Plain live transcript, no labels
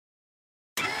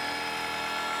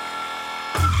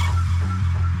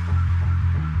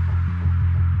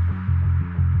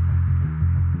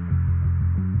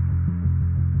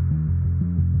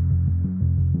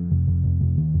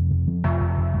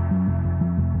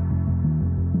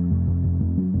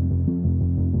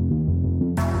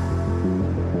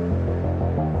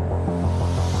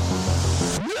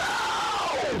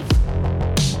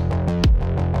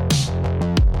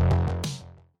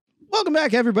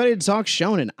back, everybody, to Talk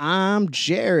Shonen. I'm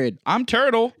Jared. I'm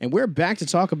Turtle. And we're back to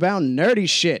talk about nerdy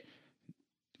shit.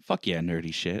 Fuck yeah,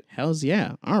 nerdy shit. Hells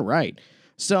yeah. All right.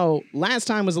 So last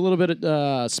time was a little bit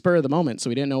spur of the moment, so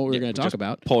we didn't know what we were going to talk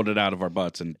about. Pulled it out of our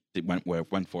butts and it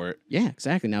went for it. Yeah,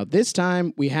 exactly. Now, this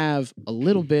time we have a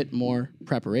little bit more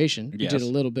preparation. We did a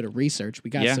little bit of research.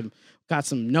 We got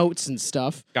some notes and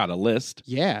stuff. Got a list.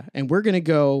 Yeah, and we're going to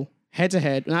go head to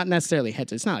head, not necessarily head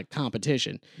to, it's not a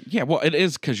competition. Yeah, well, it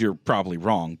is because you're probably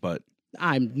wrong, but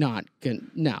I'm not going to,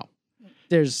 no.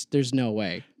 There's no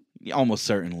way. Almost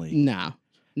certainly. No,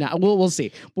 we'll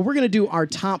see. But we're going to do our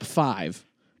top 5,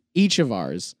 each of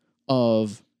ours,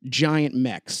 of giant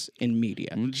mechs in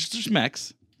media. Just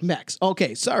mechs. Mechs.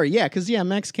 Okay, sorry. Yeah, because,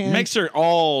 mechs can... Mechs are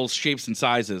all shapes and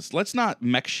sizes. Let's not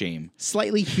mech shame.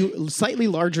 Slightly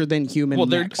larger than human Well,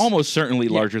 mechs. they're almost certainly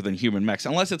larger than human mechs,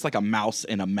 unless it's like a mouse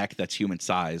in a mech that's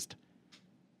human-sized.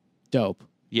 Dope.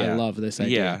 Yeah. I love this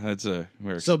idea. Yeah, that's a...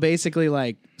 So basically,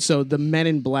 the Men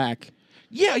in Black...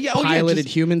 Yeah. Piloted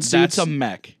human suits. That's a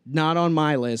mech. Not on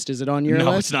my list. Is it on your list?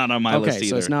 No, it's not on my list either. Okay,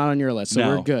 so it's not on your list. So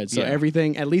No. we're good. So Yeah.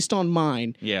 everything, at least on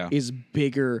mine, Yeah. is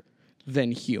bigger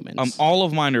than humans. All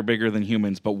of mine are bigger than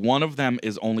humans, but one of them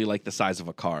is only like the size of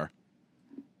a car.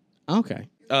 Okay.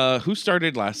 Who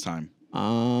started last time?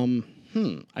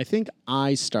 I think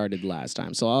I started last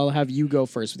time, so I'll have you go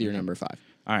first with your number 5.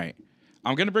 All right.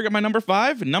 I'm going to bring up my number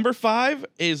 5. Number 5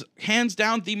 is hands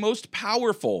down the most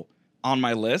powerful on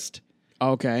my list,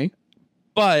 Okay.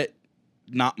 but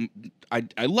not.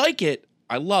 I like it.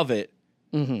 I love it.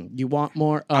 Mm-hmm. You want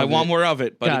more of I want more of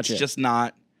it, but Gotcha. it's just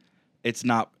not. It's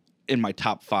not in my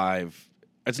top 5.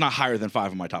 It's not higher than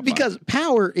 5 in my top 5. Because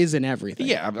power isn't everything.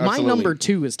 Yeah, My absolutely. number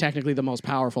 2 is technically the most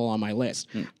powerful on my list.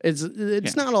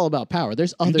 It's not all about power.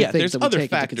 There's other things there's that we other take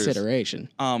factors. into consideration.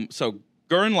 So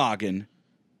Gurren Lagann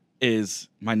is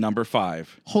my number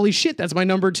 5. Holy shit, that's my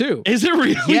number 2. Is it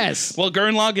really? Yes. Well,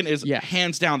 Gurren Lagann is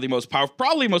hands down the most powerful,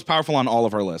 probably most powerful on all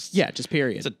of our lists. Yeah, just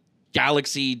period. It's a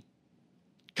galaxy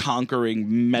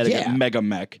conquering mega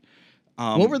mech.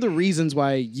 What were the reasons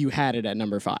why you had it at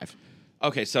number 5?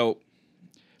 Okay, so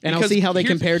and I'll see how they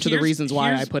compare to the here's- reasons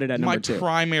why I here's put it at number 2. My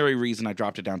primary reason I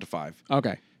dropped it down to 5.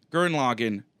 Okay. Gurren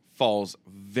Lagann falls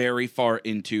very far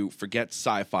into forget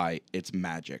sci-fi, it's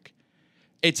magic.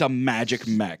 It's a magic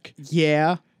mech.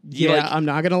 Yeah. I'm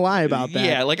not going to lie about that.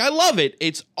 Yeah, I love it.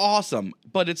 It's awesome,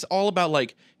 but it's all about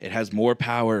it has more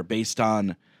power based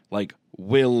on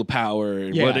willpower.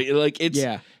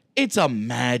 Yeah. It's a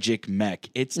magic mech.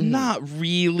 It's not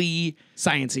really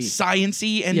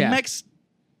Sciencey. And mechs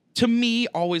to me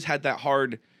always had that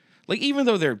hard, even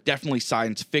though they're definitely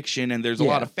science fiction and there's a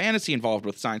lot of fantasy involved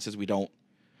with sciences we don't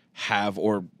have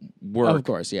or work. Of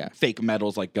course, yeah. Fake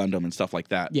metals like Gundam and stuff like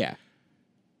that. Yeah.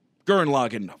 Gurren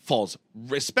Lagann falls,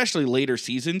 especially later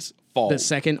seasons, fall. The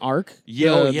second arc?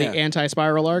 The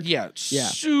anti-spiral arc? Yeah,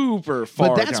 super far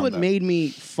But that's down what that. made me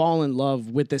fall in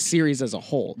love with the series as a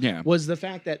whole. Yeah. Was the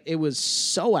fact that it was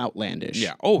so outlandish.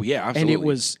 Yeah. Oh, yeah, absolutely.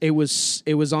 And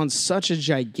it was on such a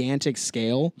gigantic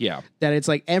scale. Yeah. That it's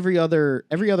like every other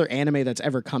anime that's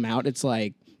ever come out, it's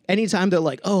like anytime they're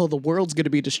like, oh, the world's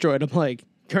gonna be destroyed, I'm like,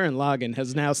 Gurren Lagann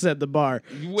has now set the bar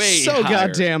way so higher.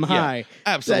 goddamn high. Yeah,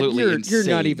 absolutely that you're not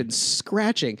insane. even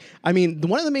scratching. I mean,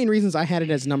 one of the main reasons I had it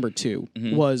as number 2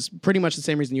 was pretty much the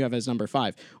same reason you have it as number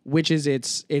 5, which is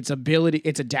its ability,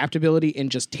 its adaptability in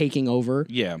just taking over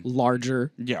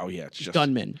larger it's just,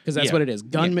 gunmen, because that's what it is.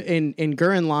 Gunmen in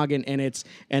Gurren Lagann,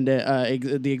 and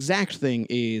the exact thing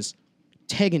is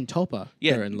Tengen Toppa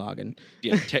Gurren Lagann.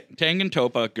 Yeah, Tengen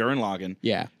Toppa, Gurren Lagann.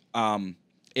 Yeah.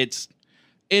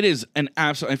 It is an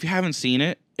absolute. If you haven't seen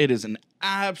it, it is an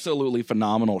absolutely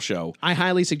phenomenal show. I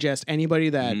highly suggest anybody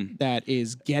that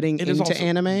is getting It is into also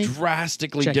anime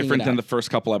drastically checking different it than out. the first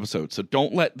couple episodes. So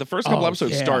don't let the first couple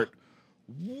episodes start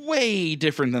way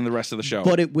different than the rest of the show.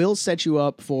 But it will set you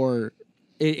up for.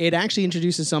 It actually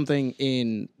introduces something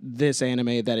in this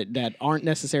anime that aren't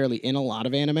necessarily in a lot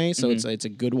of anime, so it's a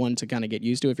good one to kind of get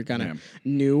used to if you're kind of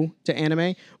new to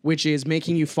anime, which is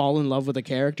making you fall in love with a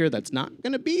character that's not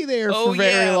going to be there for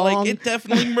very long. it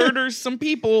definitely murders some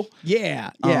people.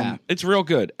 Yeah. It's real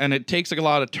good, and it takes a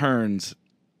lot of turns,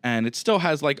 and it still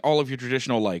has all of your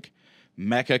traditional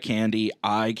mecha candy,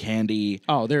 eye candy.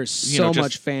 Oh, there's so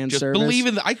much fan service. Believe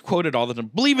in I quote it all the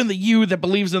time. Believe in the you that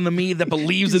believes in the me that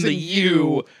believes in the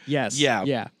you. Yes.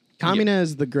 Yeah. Kamina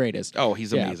is the greatest. Oh,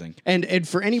 he's amazing. And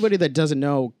for anybody that doesn't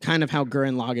know kind of how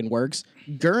Gurren Lagann works,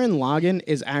 Gurren Lagann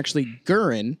is actually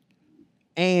Gurren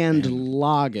and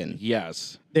Lagann.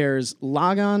 Yes. There's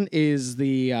Lagann is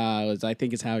the I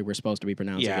think is how we're supposed to be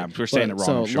pronouncing it. Yeah, we're saying it wrong.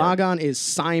 So I'm sure. Lagann is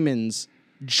Simon's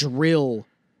drill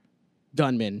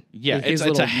gunman. Yeah, with his it's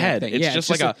little a head. thing. It's Yeah, just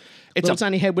like a little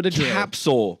tiny head with a drill.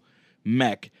 capsule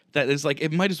mech that is like,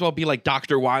 it might as well be like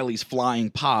Dr. Wily's flying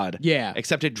pod. Yeah.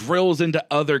 Except it drills into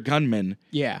other gunmen,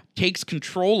 Yeah, takes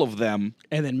control of them.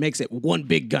 and then makes it one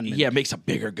big gunman. Yeah, makes a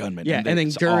bigger gunman. Yeah, and then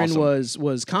it's Gurren awesome.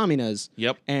 was Kamina's.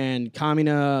 Yep. And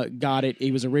Kamina got it.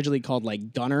 It was originally called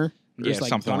like Gunner. It was like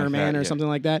something Gunner like Man that, or yeah. something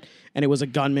like that. And it was a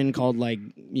gunman called like,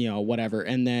 whatever.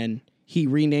 And then he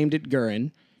renamed it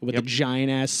Gurren with the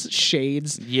giant ass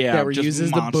shades that were just used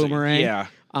as the monster. boomerang. Yeah.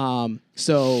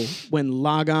 So when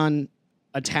Lagan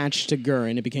attached to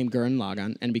Gurren, it became Gurren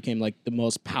Lagan and became like the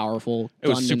most powerful It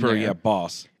was gunman super, there.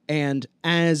 boss. And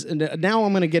now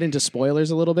I'm going to get into spoilers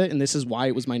a little bit, and this is why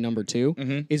it was my number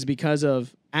 2, is because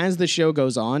of as the show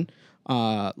goes on,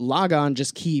 Lagan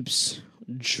just keeps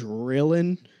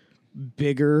drilling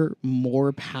bigger,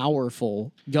 more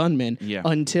powerful gunmen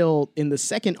until in the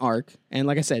second arc, and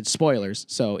like I said, spoilers.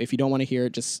 So if you don't want to hear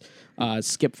it, just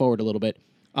skip forward a little bit.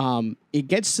 It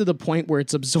gets to the point where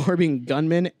it's absorbing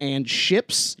gunmen and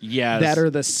ships that are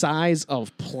the size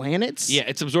of planets. Yeah,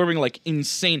 it's absorbing like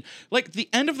insane. Like the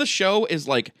end of the show is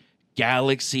like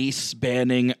galaxy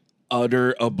spanning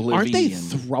utter oblivion. Aren't they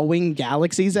throwing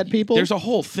galaxies at people? There's a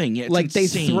whole thing. Yeah, it's like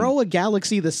insane. they throw a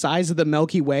galaxy the size of the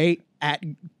Milky Way at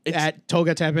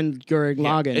Togatep and Gurren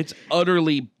Lagann. It's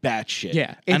utterly batshit.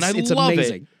 Yeah, and I it's love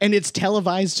amazing. it. And it's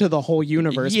televised to the whole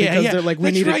universe Yeah, because yeah. they're like, we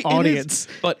That's need right, an it is. audience.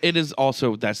 But it is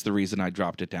also, that's the reason I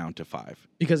dropped it down to 5.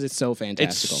 Because it's so It's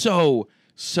fantastical.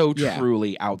 so Yeah.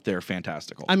 truly out there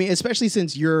fantastical. I mean, especially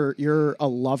since you're a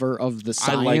lover of the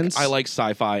science. I like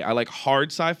sci-fi. I like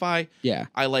hard sci-fi. Yeah.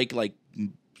 I like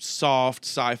soft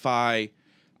sci-fi.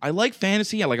 I like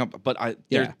fantasy. I like 'em, but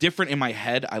they're different in my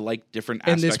head. I like different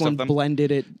And aspects this one of them.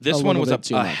 blended it. This one was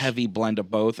too a much. heavy blend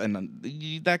of both, and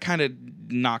that kind of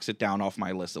knocks it down off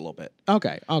my list a little bit.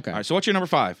 Okay. All right, so what's your number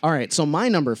 5? All right, so my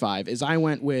number 5 is I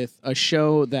went with a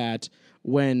show that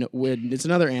when it's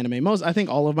another anime. I think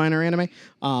all of mine are anime.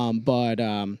 But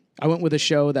I went with a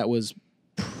show that was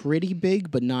pretty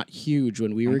big but not huge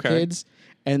when we were kids,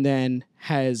 and then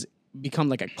has become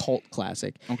like a cult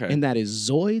classic. Okay. And that is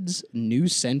Zoid's New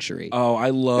Century. Oh, I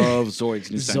love Zoid's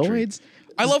New Century.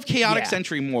 I love Chaotic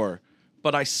Century more,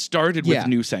 but I started with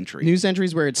New Century. New Century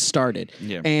is where it started.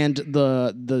 Yeah. And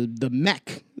the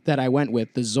mech that I went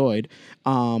with, the Zoid,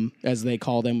 as they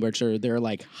call them, they're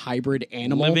like hybrid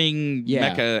animal. Living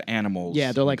mecha animals.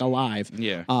 Yeah, they're like alive.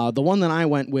 Yeah. The one that I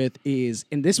went with is,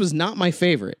 and this was not my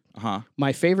favorite. Uh-huh.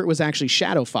 My favorite was actually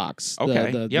Shadow Fox,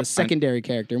 the secondary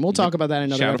character, and we'll talk about that in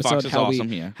another Shadow episode. Fox is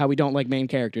awesome, how we don't like main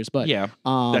characters, but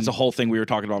that's a whole thing we were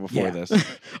talking about before this.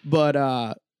 But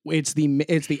it's the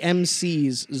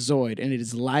MC's Zoid, and it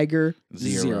is Liger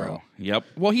Zero. Yep.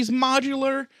 Well, he's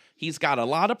modular. He's got a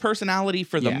lot of personality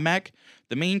for the mech.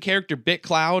 The main character, Bit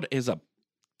Cloud, is a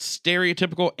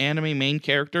stereotypical anime main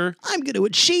character. I'm going to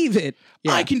achieve it.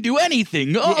 Yeah. I can do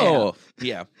anything. Oh,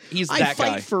 yeah. He's that I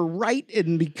fight guy. for right,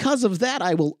 and because of that,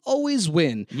 I will always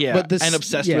win. Yeah, but and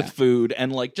obsessed with food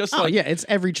and like just like it's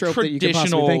every trope that you could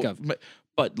possibly think of.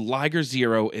 But Liger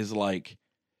Zero is like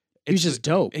he's just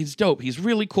dope. He's dope. He's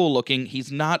really cool looking.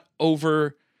 He's not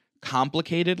over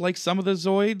complicated like some of the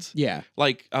Zoids. Yeah,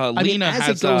 like as Lena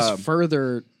has it goes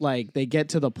further, like they get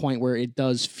to the point where it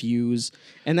does fuse,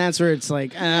 and that's where it's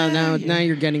like, now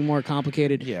you're getting more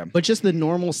complicated. Yeah, but just the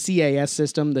normal CAS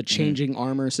system, the changing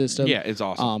armor system, it's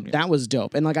awesome. That was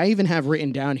dope, and like I even have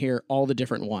written down here all the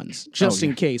different ones, just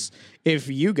in case if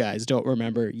you guys don't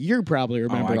remember, you probably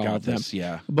remember all of them.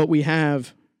 Yeah, but we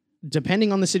have.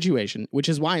 Depending on the situation, which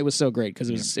is why it was so great because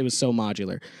it was so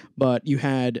modular. But you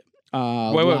had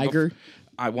Liger.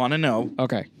 I want to know.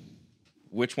 Okay.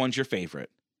 Which one's your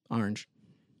favorite? Orange.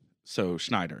 So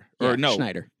Schneider.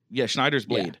 Schneider. Yeah, Schneider's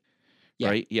blade. Yeah.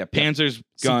 Right? Yeah. Panzer's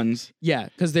guns. Yeah,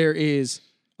 because there is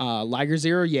Liger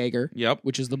Zero Jaeger. Yep.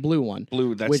 Which is the blue one.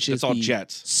 Blue, that's all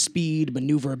jets. Speed,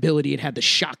 maneuverability. It had the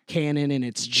shock cannon in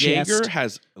its chest. Jaeger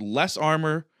has less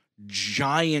armor,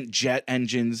 giant jet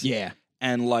engines. Yeah.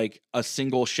 And like a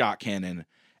single shot cannon.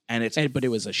 But it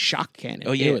was a shock cannon.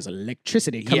 Oh, yeah. It was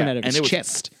electricity coming out of its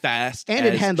chest. Fast. And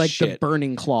it had like the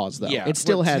burning claws though. Yeah. It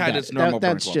still had that. Its normal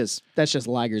That's just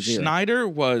Liger Zero. Schneider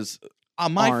was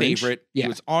my orange. favorite. Yeah. He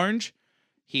was orange.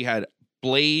 He had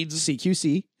blades.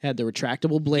 CQC had the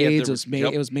retractable blades.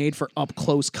 It was made for up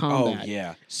close combat. Oh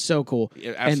yeah. So cool.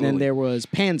 Yeah, and then there was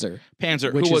Panzer,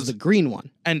 which was the green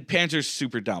one. And Panzer's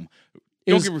super dumb.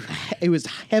 It was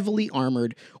heavily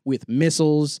armored with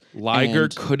missiles. Liger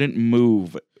couldn't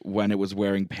move when it was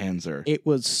wearing Panzer. It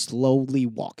was slowly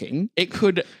walking. It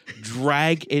could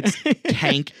drag its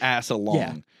tank ass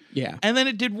along. Yeah. And then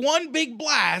it did one big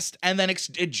blast and then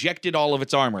ejected all of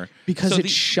its armor. Because it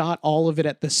shot all of it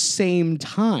at the same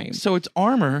time. So its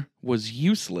armor was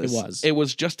useless. It was. It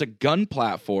was just a gun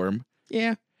platform.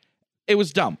 Yeah. It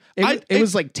was dumb. It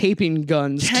was like taping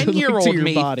guns 10-year-old to your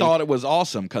me body. thought it was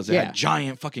awesome because it had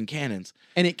giant fucking cannons.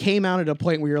 And it came out at a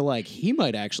point where you're like, he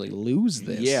might actually lose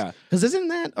this. Yeah. Because isn't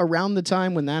that around the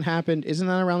time when that happened? Isn't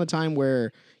that around the time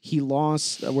where he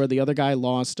lost, where the other guy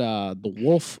lost the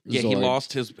Wolf Yeah, Zord? he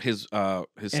lost his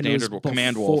standard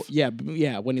Command Wolf.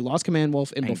 Yeah, when he lost Command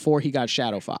Wolf and before he got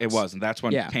Shadow Fox. It was, and that's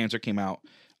when Panzer came out.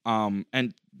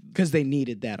 And because they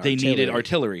needed that artillery. They needed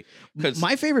artillery.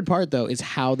 My favorite part, though, is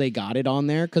how they got it on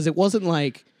there, because it wasn't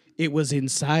like it was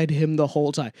inside him the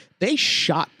whole time. They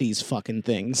shot these fucking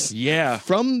things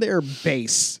from their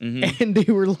base, and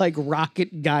they were like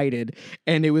rocket guided,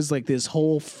 and it was like this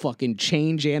whole fucking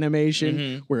change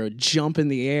animation where it would jump in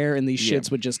the air and these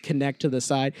shits would just connect to the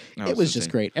side. It was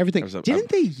just great. Everything. Didn't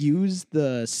they use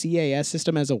the CAS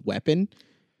system as a weapon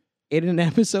in an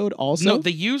episode also? No,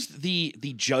 they used the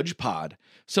judge pod.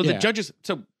 So the judges,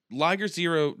 so Liger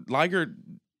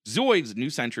Zoid's New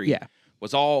Century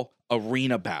was all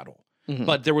arena battle.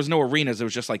 But there was no arenas. It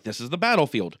was just like, this is the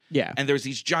battlefield. Yeah. And there's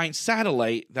these giant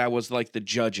satellite that was like the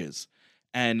judges.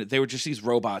 And they were just these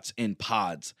robots in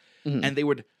pods. And they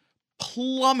would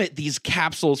plummet these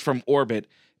capsules from orbit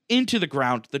into the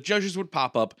ground. The judges would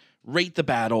pop up, rate the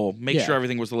battle, make sure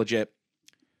everything was legit.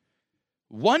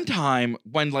 One time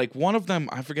when like one of them,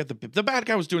 I forget, the bad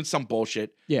guy was doing some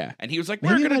bullshit. Yeah. And he was like,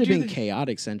 maybe we're going to do it might have been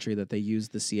Chaotic Sentry that they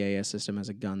used the CAS system as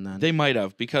a gun then. They might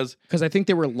have, because I think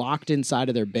they were locked inside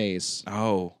of their base.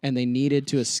 Oh. And they needed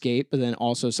to escape, but then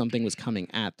also something was coming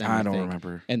at them. I don't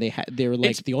remember. And they were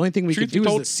like, the only thing we could do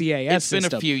is the CAS system. It's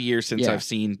been a few years since I've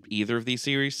seen either of these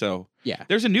series, so yeah.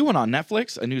 There's a new one on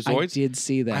Netflix, a new Zoids. I did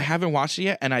see that. I haven't watched it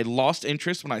yet, and I lost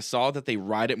interest when I saw that they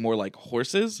ride it more like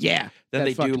horses. Yeah. Than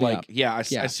they do like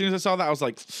as soon as I saw that, I was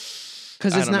like,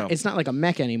 because it's not like a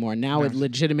mech anymore. Now it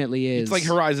legitimately is. It's like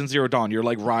Horizon Zero Dawn. You're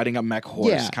like riding a mech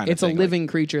horse kind of thing. It's a living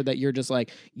creature that you're just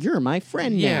like, you're my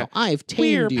friend now. I've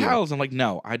tamed you. We're pals. I'm like,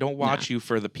 no, I don't watch you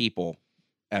for the people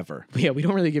ever. Yeah, we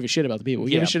don't really give a shit about the people.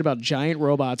 We give a shit about giant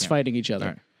robots fighting each other.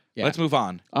 Right. Yeah. Let's move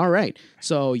on. All right.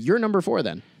 So you're number 4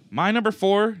 then. My number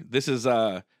 4, this is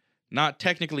not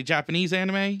technically Japanese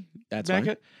anime. That's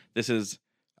fine. This is,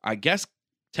 I guess,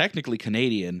 technically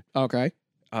Canadian. Okay.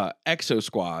 Exo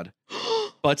Squad.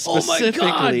 But specifically,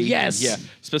 oh my God, yes. Yeah.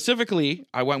 Specifically,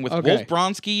 I went with Wolf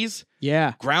Bronski's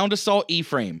Ground Assault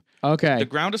E-Frame. Okay. The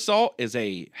Ground Assault is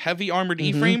a heavy armored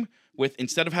E-Frame with,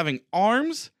 instead of having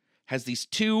arms, has these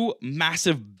 2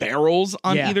 massive barrels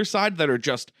on either side that are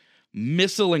just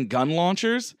missile and gun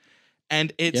launchers.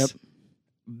 And it's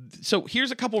so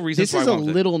here's a couple reasons. This is a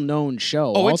little known show.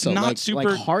 Oh, also. It's not like,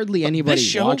 super. Like hardly anybody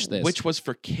watched this. Which was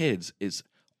for kids, is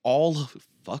all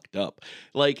fucked up.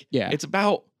 Like, it's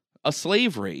about a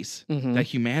slave race that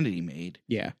humanity made.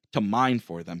 Yeah. To mine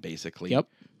for them, basically. Yep.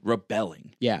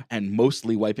 Rebelling. Yeah. And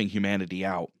mostly wiping humanity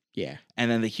out. Yeah.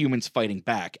 And then the humans fighting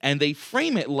back, and they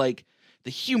frame it like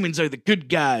the humans are the good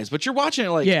guys, but you're watching it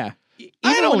like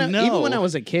I don't know. Even when I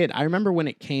was a kid, I remember when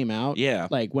it came out. Yeah.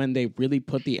 Like when they really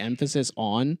put the emphasis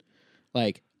on,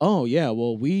 like, oh yeah,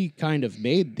 well we kind of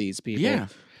made these people. Yeah.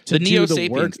 To the do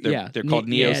Neo-Sapiens. the work. They're called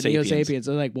Neo-Sapiens. Yeah, Neo-Sapiens.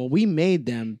 They're like, well, we made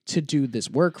them to do this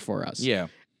work for us. Yeah.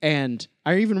 And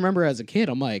I even remember as a kid,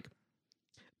 I'm like,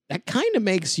 that kind of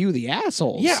makes you the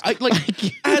assholes. Yeah.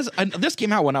 This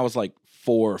came out when I was like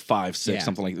 4, 5, 6,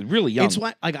 something like that. Really young. It's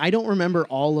why, like, I don't remember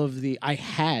all of the. I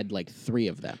had like 3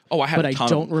 of them. Oh, I had, but a ton I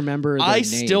don't remember. I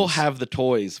names. still have the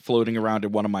toys floating around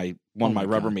in one of my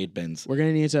Rubbermaid bins. We're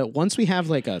gonna need to, once we have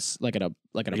like an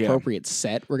appropriate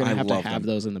set. We're gonna have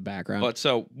those in the background. But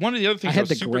so one of the other things that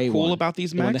was super cool about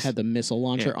these mechs, the one that had the missile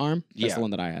launcher arm. That's the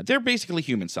one that I had. They're basically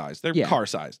human sized. They're car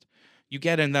sized. You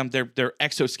get in them, they're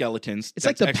exoskeletons. It's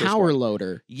like the power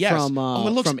loader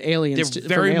from Aliens. They're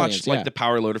very much like the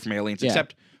power loader from Aliens,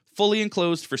 except fully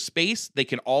enclosed for space. They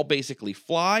can all basically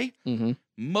fly.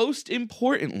 Most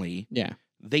importantly,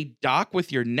 they dock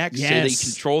with your neck so they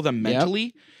control them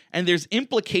mentally. And there's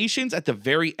implications at the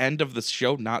very end of the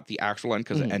show, not the actual end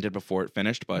because it ended before it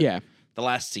finished, but the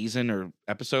last season or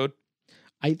episode.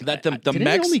 Did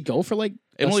it only go for like?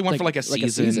 It only went for like a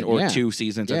season or 2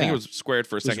 seasons. I think it was squared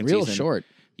for a second season. Real short.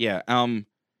 Yeah.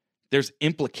 There's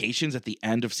implications at the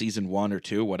end of season 1 or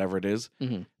 2, whatever it is,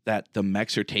 that the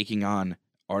mechs are taking on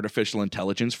artificial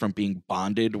intelligence from being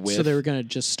bonded with. So they were gonna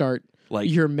just start. Like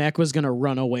your mech was gonna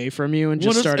run away from you and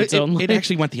just start its own. It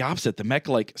actually went the opposite. The mech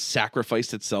like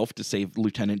sacrificed itself to save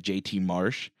Lieutenant J.T.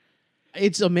 Marsh.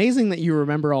 It's amazing that you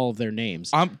remember all of their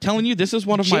names. I'm telling you, this is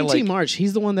one of my JT Marsh,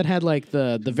 he's the one that had like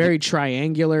the very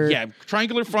triangular. Yeah,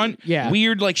 triangular front. Yeah.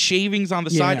 Weird like shavings on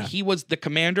the Yeah. side. He was the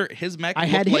commander. His mech. I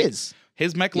had looked his.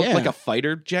 His mech looked Yeah. like a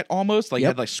fighter jet almost. Like Yep.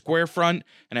 had like square front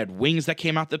and had wings that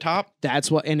came out the top.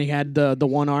 That's what, and he had the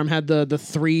one arm had the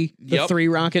three Yep.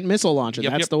 rocket missile launcher.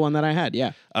 Yep, That's yep. the one that I had.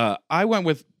 Yeah. I went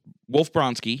with Wolf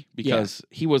Bronsky because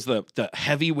he was the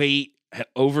heavyweight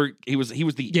he was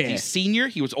the senior.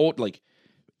 He was old, like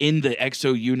in the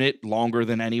EXO unit longer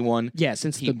than anyone. Yeah,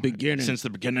 since the beginning. Since the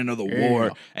beginning of the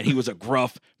war. And he was a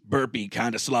gruff, burpy,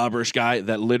 kind of slobberish guy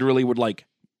that literally would like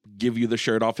give you the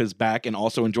shirt off his back and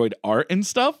also enjoyed art and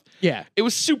stuff. Yeah. It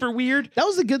was super weird. That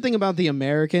was the good thing about the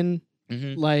American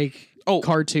like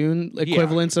cartoon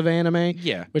equivalents of anime.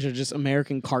 Yeah. Which are just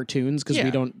American cartoons because Yeah.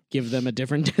 we don't give them a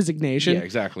different designation. Yeah,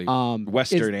 exactly.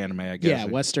 Western anime, I guess. Yeah,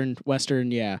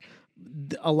 Western, yeah.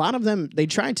 A lot of them, they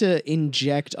tried to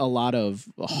inject a lot of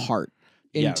heart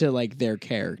into like their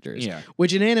characters. Yeah.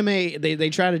 Which in anime, they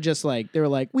try to just like, they were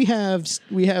like, we have,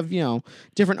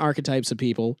 different archetypes of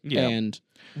people and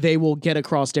they will get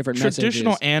across different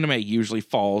Traditional messages. anime usually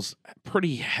falls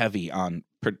pretty heavy on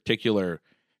particular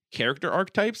character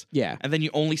archetypes. Yeah. And then you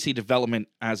only see development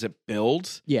as it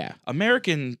builds. Yeah.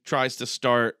 American tries to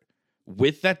start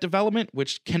with that development,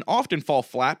 which can often fall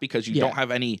flat because you don't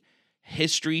have any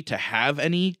history to have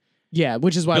any. Yeah,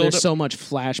 which is why build there's up- so much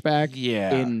flashback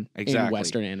in exactly.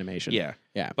 Western animation. Yeah.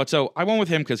 Yeah. But so I went with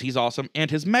him because he's awesome.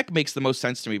 And his mech makes the most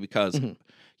sense to me because,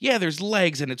 there's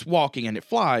legs and it's walking and it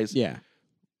flies. Yeah.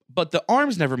 But the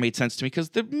arms never made sense to me because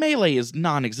the melee is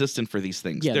non-existent for these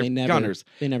things. Yeah, They're they never gunners.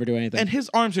 They never do anything. And his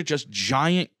arms are just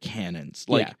giant cannons.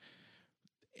 Like,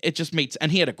 it just made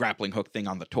and he had a grappling hook thing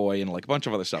on the toy and like a bunch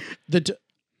of other stuff.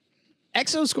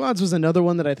 Exo Squads was another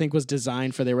one that I think was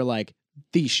designed for, they were like,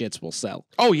 these shits will sell.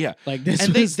 Oh, yeah. Like this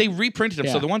And was, they reprinted them.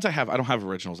 Yeah. So the ones I have, I don't have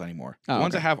originals anymore. The Oh,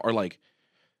 ones I okay. have are like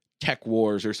Tech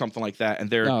Wars or something like that. And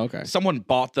they're okay. someone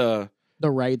bought the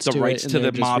rights the to rights it, to and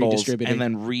they're the just models redistributing. and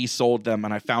then resold them.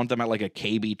 And I found them at like a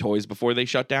KB Toys before they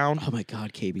shut down. Oh my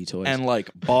god, KB Toys. And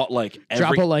like bought like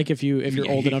Drop every a like if you're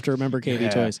old enough to remember KB Yeah.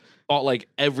 Toys. bought like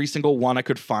every single one I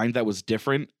could find that was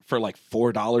different for like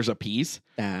 $4 a piece.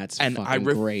 That's And I fucking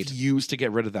great. refuse to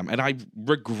get rid of them. And I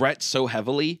regret so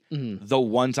heavily Mhm. the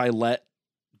ones I let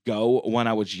go when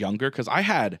I was younger because I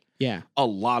had Yeah. a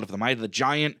lot of them. I had the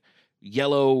giant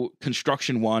yellow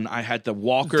construction one. I had the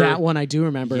Walker. That one I do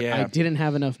remember. Yeah. I didn't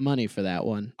have enough money for that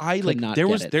one. I Could like not there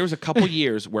get was it. there was a couple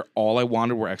years where all I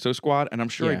wanted were Exo Squad, and I'm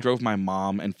sure I Yeah. drove my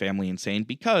mom and family insane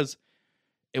because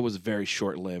it was very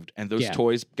short lived, and those Yeah.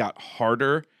 toys got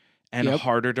harder and Yep.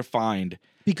 harder to find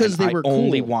Because and they were I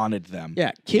only cool. wanted them.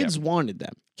 Yeah, kids wanted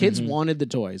them. Kids wanted the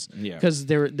toys. Yeah. Because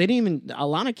they didn't even, a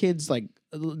lot of kids, like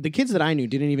the kids that I knew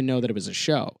didn't even know that it was a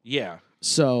show. Yeah.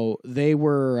 So they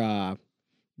were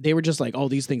just like, oh,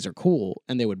 these things are cool,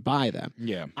 and they would buy them.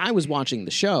 Yeah. I was watching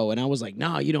the show and I was like,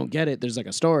 no, you don't get it. There's like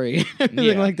a story, everything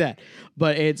Yeah. like that.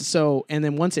 But it's so, and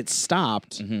then once it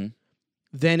stopped,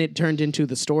 then it turned into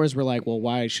the stores were like, well,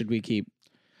 why should we keep?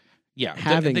 Yeah.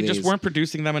 Having they just these. weren't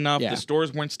producing them enough. Yeah. The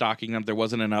stores weren't stocking them. There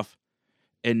wasn't enough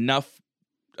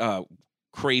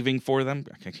craving for them.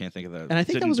 I can't think of the And I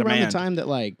think that was around the time that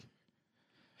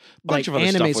Bunch of other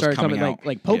anime stuff was started coming, coming out.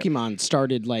 like Pokemon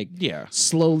started like Yeah.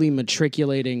 slowly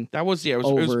matriculating. That was it was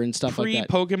over and stuff like pre that.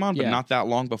 Pokemon, but Yeah. not that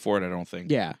long before it, I don't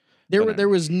think. Yeah. But, There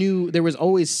was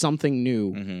always something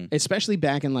new, Mhm. especially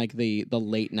back in like the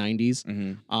late 90s.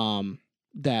 Mhm.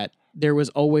 That there was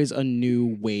always a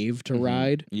new wave to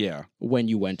ride Yeah. when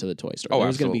you went to the toy store. Oh, there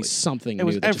was going to be absolutely. something It new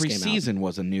was that every just came season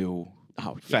was a new out.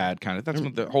 Oh, yeah. fad kind of. That's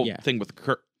what the whole Yeah. thing with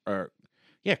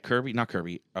Kirby, not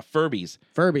Kirby, Furbies.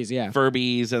 Furbies, yeah.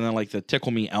 Furbies and then like the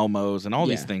Tickle Me Elmos and all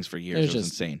these Yeah. things for years. It It was was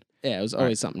just- insane. Yeah, it was All always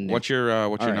right. something new. What's your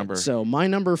All right, number? So my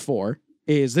number 4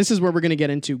 is, this is where we're going to get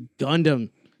into Gundam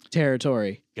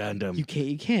territory. Gundam. You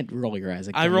can't roll your eyes.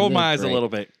 At I Gundam. rolled my They're eyes a great. little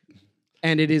bit.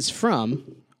 And it is from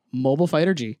Mobile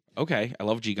Fighter G, Okay, I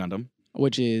love G Gundam,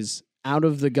 which is out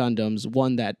of the Gundams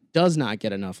one that does not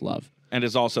get enough love. and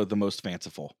is also the most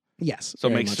fanciful. Yes. So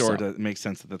very make much sure so. that it makes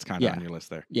sense that that's kind of Yeah. on your list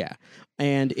there. Yeah.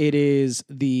 And it is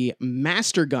the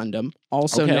Master Gundam,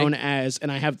 also Okay. known as,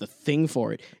 and I have the thing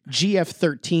for it,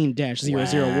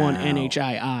 GF13-001 Wow.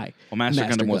 NHII. Well, Master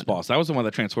Gundam was Gundam. boss. That was the one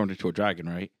that transformed into a dragon,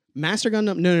 right? Master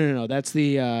Gundam? No. That's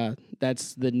the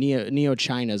Neo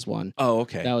China's one. Oh,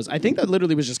 okay. That was, I think that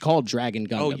literally was just called Dragon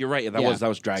Gundam. Oh, you're right. That Yeah.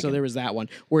 was dragon. So there was that one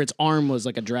where its arm was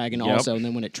like a dragon Yep. also, and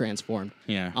then when it transformed.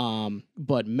 yeah.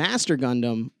 But Master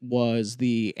Gundam was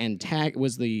the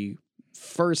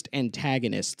first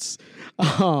antagonist's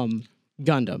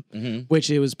Gundam, Mhm. which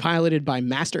it was piloted by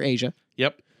Master Asia.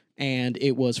 Yep. and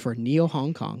it was for Neo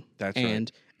Hong Kong. That's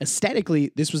and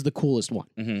aesthetically, this was the coolest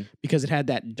one because it had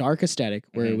that dark aesthetic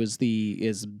where it was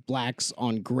is blacks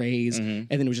on grays, and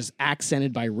then it was just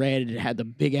accented by red. It had the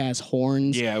big ass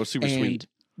horns. Yeah, it was super sweet.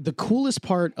 The coolest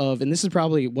part of, and this is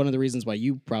probably one of the reasons why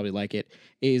you probably like it,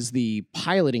 is the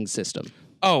piloting system.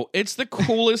 Oh, it's the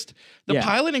coolest. The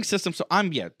piloting system. So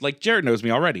like Jared knows me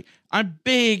already. I'm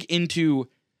big into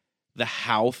the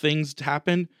how things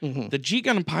happen. The G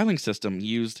Gundam piloting system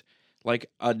used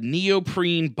like a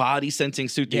neoprene body sensing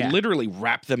suit. They literally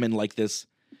wrap them in like this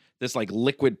like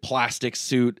liquid plastic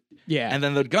suit. Yeah. And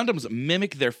then the Gundams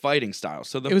mimic their fighting style.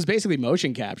 So it was basically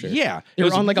motion capture. Yeah. They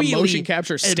were on like really a motion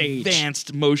capture stage.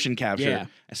 Advanced motion capture. Yeah.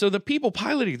 So the people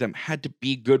piloting them had to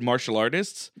be good martial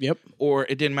artists. Yep. Or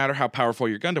it didn't matter how powerful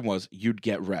your Gundam was, you'd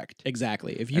get wrecked.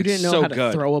 Exactly. If you didn't know how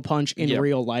to throw a punch in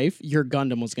real life, your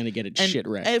Gundam was going to get its shit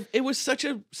wrecked. It was such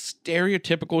a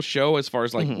stereotypical show as far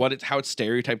as like how it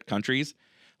stereotyped countries.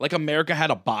 Like America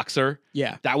had a boxer.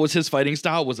 Yeah. That was his fighting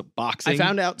style, was boxing. I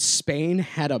found out Spain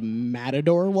had a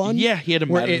Matador one. Yeah, he had a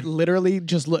Matador. Where it literally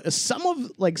just some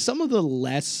of the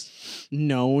less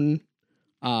known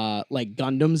like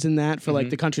Gundams in that for like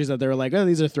the countries that they're like, oh,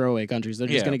 these are throwaway countries. They're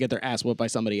just going to get their ass whooped by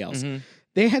somebody else.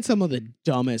 They had some of the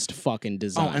dumbest fucking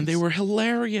designs. Oh, and they were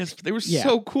hilarious. They were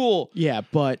so cool. Yeah,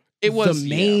 but it was the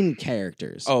main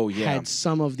characters. Oh yeah, had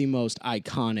some of the most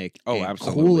iconic,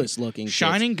 absolutely coolest looking.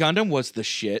 Shining Gundam was the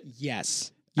shit.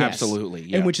 Yes, absolutely.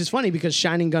 Yeah. And which is funny because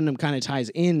Shining Gundam kind of ties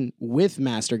in with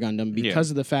Master Gundam because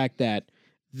of the fact that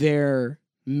their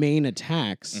main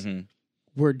attacks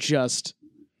were just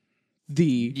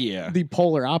the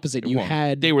polar opposite. You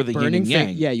had they were the burning yin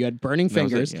and yang. You had burning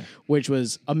fingers, which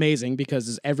was amazing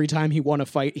because every time he won a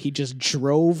fight, he just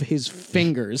drove his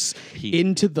fingers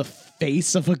into the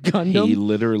face of a Gundam. He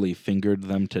literally fingered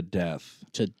them to death.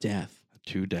 To death.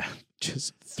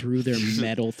 Just threw their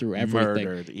metal through everything.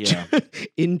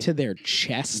 Murdered, into their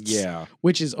chests. Yeah.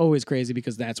 Which is always crazy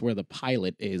because that's where the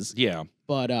pilot is. Yeah.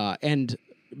 But and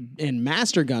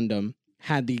Master Gundam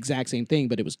had the exact same thing,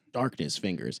 but it was darkness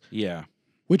fingers. Yeah.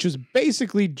 Which was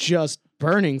basically just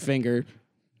burning finger,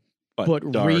 but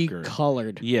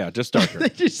recolored. Yeah, just darker.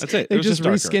 That's it. They just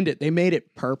reskinned it. They made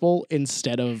it purple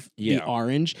instead of the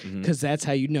orange because that's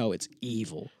how you know it's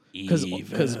evil.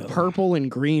 Because purple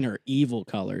and green are evil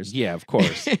colors. Yeah, of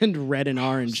course. And red and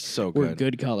orange were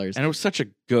good colors. And it was such a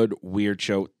good, weird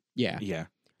show. Yeah. Yeah.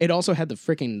 It also had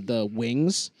the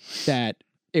wings that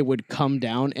it would come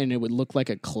down and it would look like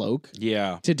a cloak.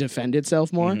 Yeah. To defend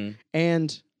itself more.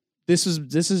 And this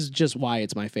is just why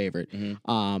it's my favorite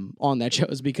on that show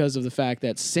is because of the fact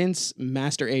that since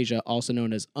Master Asia, also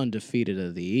known as Undefeated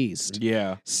of the East,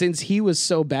 since he was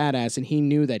so badass and he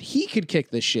knew that he could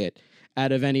kick the shit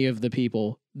out of any of the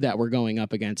people that were going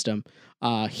up against him,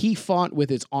 he fought with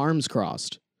his arms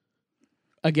crossed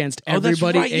against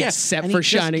everybody except for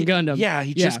Shining Gundam. Yeah,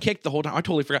 he just kicked the whole time. I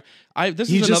totally forgot. This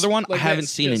is another one I haven't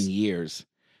seen in years.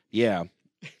 Yeah.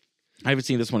 I haven't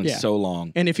seen this one in so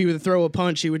long. And if he would throw a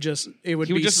punch, it would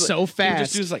be so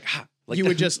fast. He would just do like he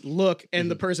would just look,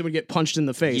 and the person would get punched in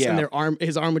the face, and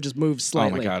his arm would just move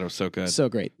slightly. Oh my god, it was so good, so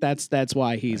great. That's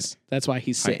why he's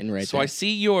sitting right there. So I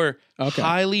see you're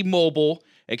highly mobile,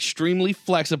 extremely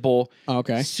flexible,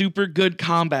 super good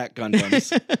combat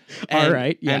Gundams. All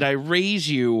right, and I raise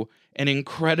you an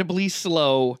incredibly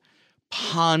slow,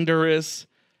 ponderous,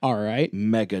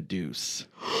 Mega Deuce.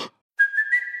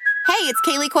 Hey, it's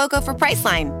Kaylee Cuoco for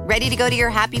Priceline. Ready to go to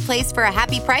your happy place for a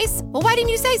happy price? Well, why didn't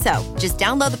you say so? Just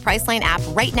download the Priceline app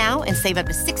right now and save up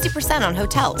to 60% on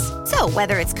hotels. So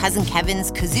whether it's Cousin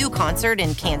Kevin's Kazoo Concert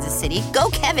in Kansas City, go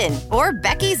Kevin, or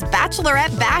Becky's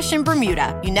Bachelorette Bash in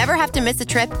Bermuda, you never have to miss a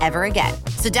trip ever again.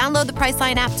 So download the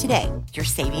Priceline app today. Your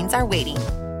savings are waiting.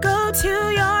 Go to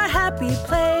your happy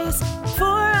place for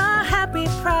a happy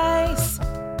price.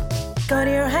 Go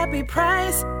to your happy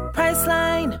price,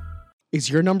 Priceline. Is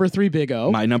your number 3 Big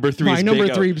O? My number 3 is Big O. My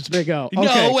number 3 is Big O. Okay,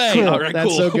 no way. Cool. All right, that's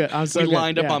cool. So good. I'm so we good.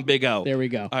 lined up on Big O. There we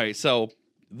go. All right, so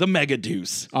the Mega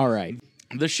Deuce. All right.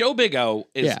 The show Big O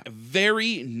is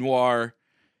very noir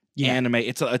anime.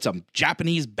 It's a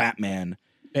Japanese Batman.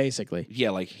 Basically.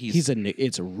 Yeah, like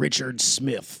it's Richard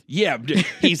Smith. Yeah,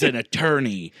 he's an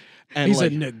attorney. And he's a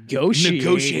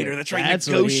negotiator. That's right.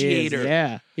 Negotiator.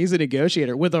 Yeah. He's a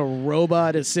negotiator with a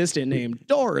robot assistant named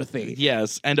Dorothy.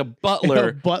 Yes. And a butler.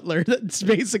 A butler. That's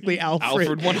basically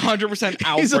Alfred. 100%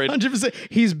 Alfred. He's 100%.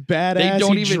 He's badass. They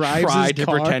don't he even drives try his to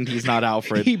car. pretend he's not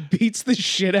Alfred. He beats the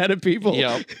shit out of people.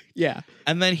 Yep. Yeah.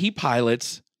 And then he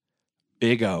pilots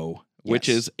Big O, which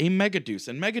is a Mega Deuce.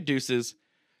 And Mega Deuces,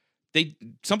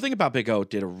 something about Big O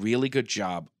did a really good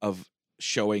job of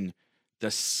showing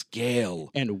the scale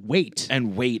and weight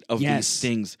of these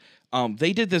things.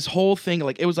 They did this whole thing,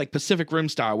 like it was like Pacific Rim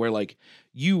style, where like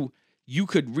you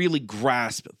could really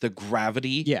grasp the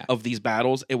gravity of these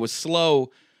battles. It was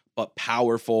slow but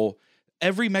powerful.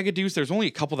 Every Megaduce, there's only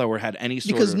a couple that had any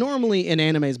sort because of... normally in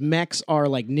animes, mechs are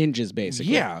like ninjas,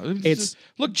 basically. Yeah. It's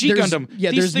look, G Gundam.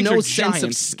 Yeah, these there's no are sense giants.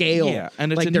 of scale. Yeah,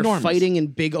 and it's like enormous. they're fighting in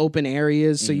big open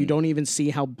areas, so you don't even see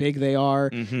how big they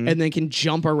are, and they can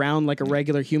jump around like a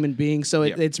regular human being. So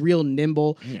it's real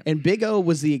nimble. Yeah. And Big O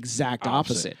was the exact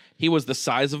opposite. He was the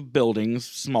size of buildings,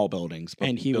 small buildings, but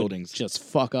and he buildings would just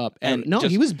fuck up. And no,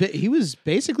 just, he was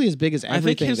basically as big as everything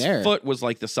I think his there. foot was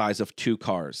like the size of 2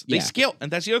 cars. They scale,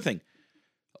 and that's the other thing.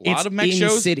 A lot It's of mech in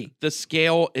shows, city. the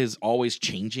scale is always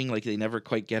changing. Like they never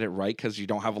quite get it right because you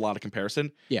don't have a lot of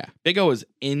comparison. Yeah. Big O is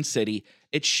in city.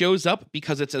 It shows up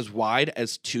because it's as wide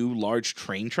as 2 large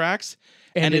train tracks.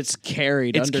 And it's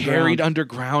carried underground. carried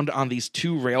underground on these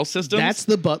 2 rail systems. That's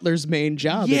the butler's main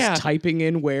job, is typing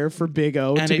in where for Big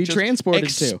O and to be transported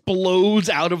to. Explodes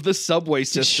out of the subway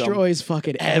system. Destroys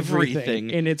fucking everything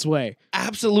in its way.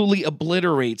 Absolutely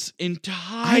obliterates I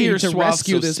entire need to swaths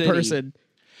rescue of this city. person.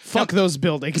 Fuck those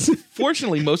buildings.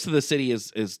 Fortunately, most of the city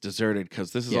is deserted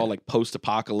because this is all like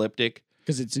post-apocalyptic.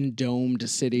 Because it's in domed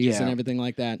cities and everything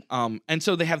like that. And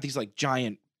so they have these like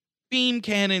giant beam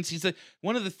cannons. He's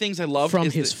one of the things I love from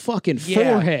is his fucking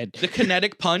forehead. The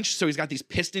kinetic punch. So he's got these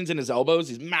pistons in his elbows,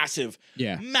 these massive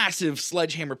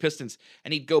sledgehammer pistons,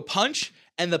 and he'd go punch,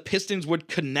 and the pistons would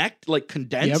connect, like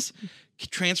condense.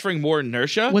 Transferring more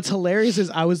inertia. What's hilarious is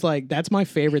I was like, that's my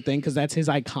favorite thing because that's his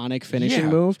iconic finishing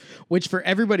move, which for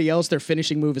everybody else, their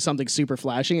finishing move is something super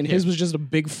flashy, and his was just a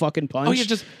big fucking punch. Oh, yeah,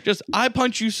 just I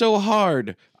punch you so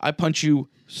hard. I punch you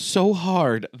so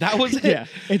hard. That was it. Yeah.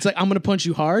 It's like, I'm going to punch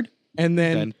you hard, and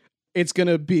then it's going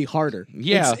to be harder.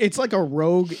 Yeah. It's like a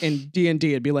rogue in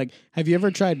D&D. It'd be like, have you ever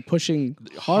tried pushing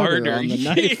harder on the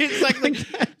knife?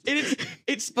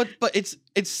 It's like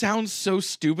it sounds so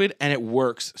stupid and it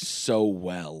works so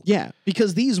well. Yeah,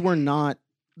 because these were not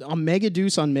a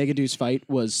Megaduce on Megaduce fight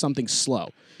was something slow.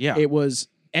 Yeah. It was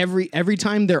every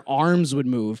time their arms would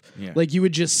move, like you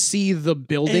would just see the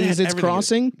buildings it's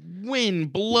crossing.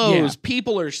 Wind blows,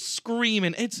 people are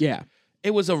screaming.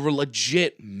 It was a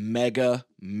legit mega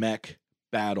mech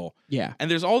battle. Yeah. And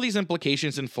there's all these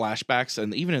implications and flashbacks,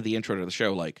 and even in the intro to the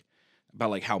show, like about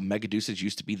like how Megaduces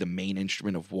used to be the main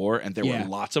instrument of war, and there were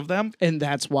lots of them. And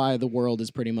that's why the world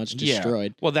is pretty much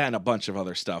destroyed. Well, that and a bunch of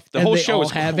other stuff. The and whole they show all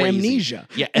is have crazy. amnesia.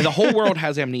 Yeah, and the whole world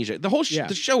has amnesia. The whole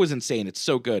the show is insane. It's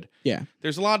so good. Yeah.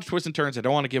 There's a lot of twists and turns. I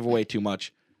don't want to give away too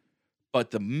much,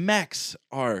 but the mechs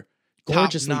are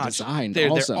gorgeously top-notch. designed.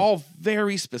 They're all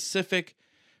very specific.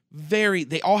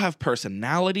 They all have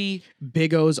personality.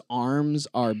 Big O's arms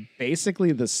are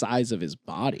basically the size of his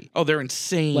body. Oh, they're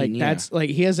insane. Like that's like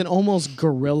he has an almost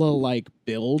gorilla-like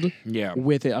build. Yeah.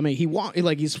 With it, I mean,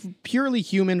 he's purely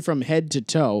human from head to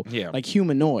toe. Yeah. Like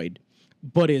humanoid,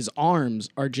 but his arms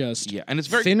are just and it's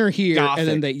very thinner here, gothic.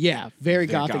 and then very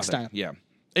gothic style. Yeah,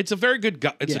 it's a very good.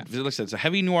 Like I said, it's a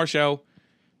heavy noir show.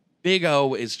 Big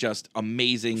O is just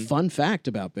amazing. Fun fact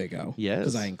about Big O. Yes.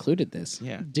 Because I included this.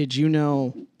 Yeah. Did you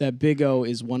know that Big O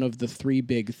is one of the three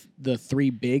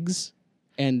bigs,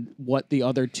 and what the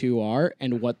other 2 are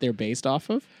and what they're based off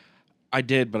of? I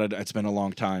did, but it's been a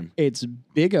long time. It's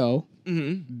Big O,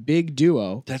 Big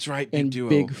Duo. That's right, Big and Duo.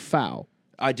 Big Fow.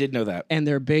 I did know that. And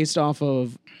they're based off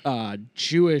of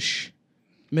Jewish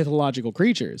mythological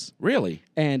creatures. Really?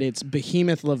 And it's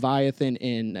Behemoth, Leviathan,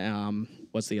 and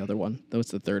what's the other one?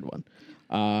 What's the third one?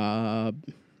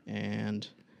 And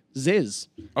Ziz.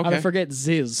 Okay. I forget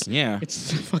Ziz. Yeah.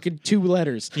 It's fucking 2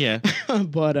 letters. Yeah.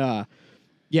 But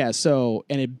so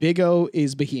Big O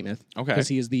is Behemoth. Okay. Because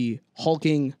he is the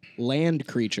hulking land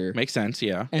creature. Makes sense,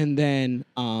 yeah. And then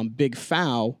Big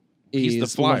Fow is He's the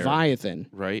flyer. Leviathan.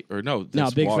 Right? Or no,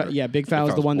 Big water. Big Fow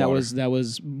is the one water. that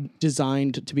was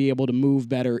designed to be able to move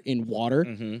better in water.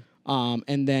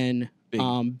 And then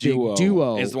Big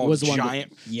Duo is the one was with the one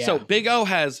giant. yeah. So Big O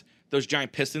has those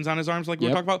giant pistons on his arms, like we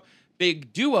were talking about.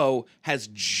 Big Duo has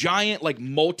giant, like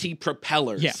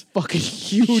multi-propellers. Yeah, fucking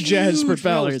huge ass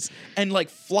propellers. And like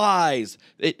flies.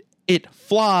 It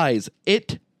flies.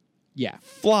 It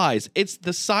flies. It's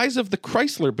the size of the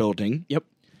Chrysler building. Yep.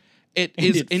 It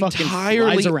is it fucking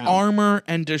entirely flies around. armor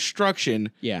and destruction.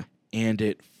 Yeah. And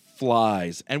it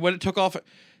flies. And when it took off,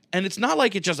 and it's not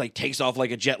like it just like takes off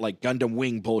like a jet, like Gundam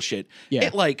Wing bullshit. Yeah.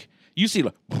 It like, you see,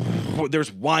 like,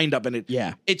 there's wind up in it.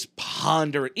 Yeah. It's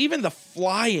ponderous. Even the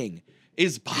flying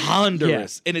is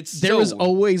ponderous, and it's there was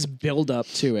always build up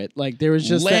to it. Like there was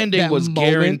just landing that was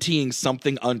moment. guaranteeing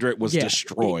something under it was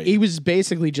destroyed. He was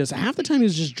basically just half the time he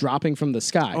was just dropping from the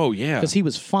sky. Oh, yeah. because he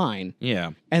was fine.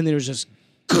 Yeah, And there was just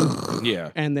yeah.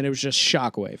 and then it was just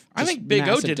shockwave. I Just think Big O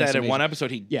massive did that in decimation. one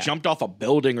episode. He Yeah. jumped off a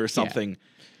building or something,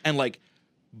 and like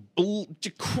Roger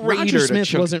cratered.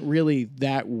 Smith wasn't really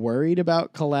that worried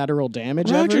about collateral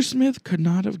damage. Roger ever. Smith could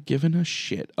not have given a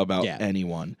shit about Yeah.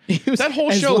 anyone. was- That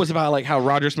whole as show lo- was about like how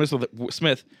Roger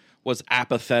Smith was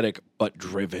apathetic but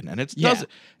driven, and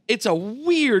it's a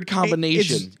weird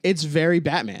combination. It's very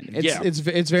Batman.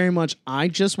 It's very much. I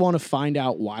just want to find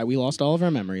out why we lost all of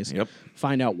our memories. Yep.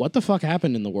 Find out what the fuck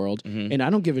happened in the world, and I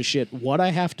don't give a shit what I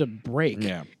have to break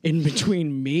Yeah. in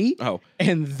between me Oh.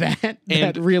 and that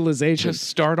And realization. To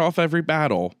start off every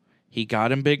battle, he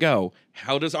got him Big O.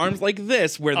 Held his arms like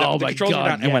this, where the, Oh the my controls were God,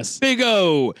 down, and went yes. Big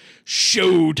O,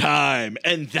 showtime,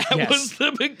 and that Yes. was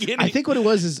the beginning. I think what it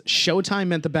was is Showtime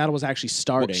meant the battle was actually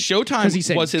starting. Showtime 'Cause he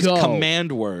said, was his "Go."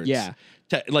 command words. Yeah.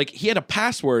 Like he had a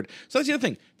password. So that's the other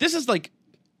thing. This is like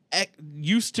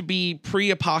used to be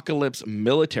pre-apocalypse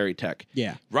military tech.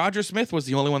 Yeah. Roger Smith was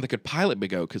the only one that could pilot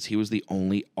Big O because he was the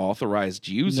only authorized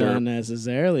user. Not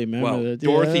necessarily. Remember Well, that-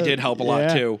 Dorothy did help a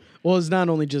lot, too. Well, it's not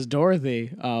only just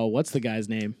Dorothy. What's the guy's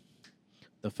name?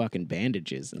 The fucking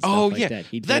bandages and stuff Oh like yeah, that.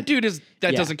 that dude is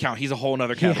that Yeah. doesn't count. He's a whole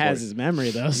nother He category. has his memory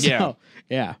though. So, Yeah.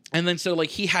 yeah. And then so like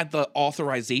he had the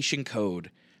authorization code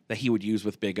that he would use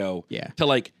with Big O. Yeah. To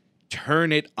like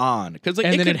turn it on because like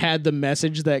And then could, it had the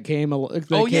message that came Oh,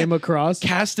 yeah. came across.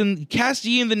 cast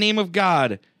ye in the name of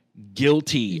God,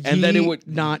 guilty, and then it Ye would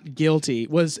not guilty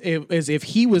was as if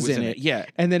he was in it. Yeah.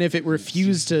 And then if it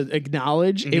refused to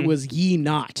acknowledge, it was ye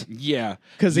not. yeah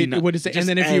Because You it know, would say, and just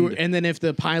then end. and then if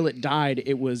the pilot died,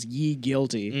 it was ye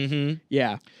guilty. Mm-hmm.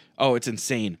 Yeah. Oh, it's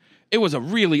insane. It was a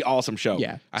really awesome show.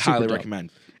 Yeah, I super highly dope.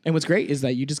 recommend. And what's great is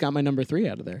that you just got my number 3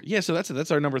 out of there. Yeah, so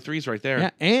that's our number 3s right there. Yeah,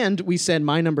 and we said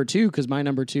my number 2 because my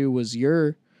number 2 was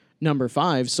your number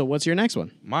 5. So what's your next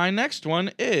one? My next one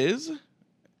is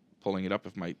pulling it up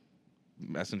if my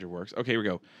messenger works. Okay, here we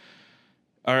go.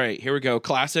 All right, here we go.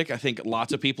 Classic. I think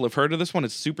lots of people have heard of this one.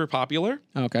 It's super popular.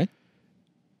 Okay.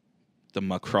 The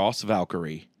Macross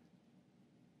Valkyrie.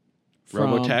 From-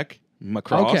 Robotech,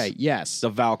 Macross. Okay. Yes. The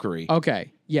Valkyrie.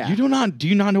 Okay. Yeah. Do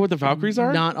you not know what the Valkyries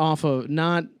are? Not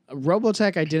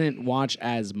Robotech. I didn't watch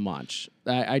as much.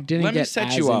 I didn't Let me get set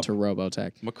as you up. into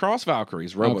Robotech. Macross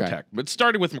Valkyries, Robotech. Okay. But it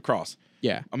started with Macross.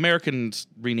 Yeah. Americans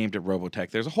renamed it Robotech.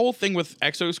 There's a whole thing with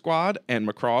Exo Squad and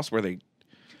Macross where they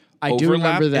I do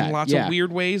overlap remember that in lots yeah. of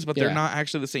weird ways, but Yeah. they're not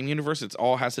actually the same universe. It's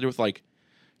all has to do with like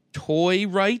toy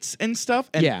rights and stuff.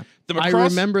 And Yeah. the I Macross,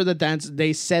 remember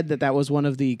they said that was one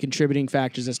of the contributing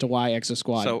factors as to why Exo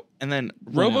Squad. So and then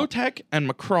went out. Robotech and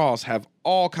Macross have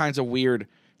all kinds of weird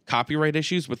copyright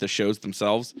issues with the shows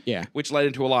themselves. Yeah. Which led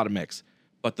into a lot of mix.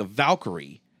 But the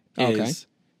Valkyrie Okay. is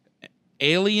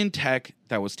alien tech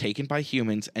that was taken by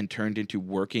humans and turned into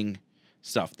working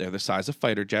stuff. They're the size of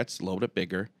fighter jets, a little bit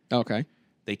bigger. Okay.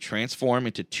 They transform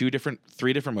into three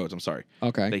different modes. I'm sorry.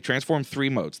 Okay. They transform 3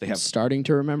 modes. They I'm have starting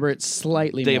to remember it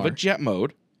slightly they more. have a jet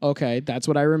mode. Okay, that's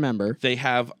what I remember. They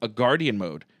have a Guardian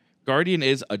mode. Guardian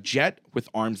is a jet with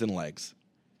arms and legs.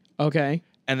 Okay.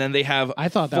 And then they have I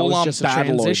thought that was full-on just a Battloid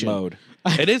transition. mode.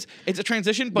 It is. It's a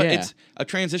transition, but Yeah. it's a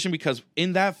transition because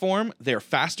in that form they're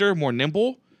faster, more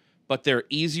nimble, but they're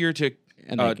easier to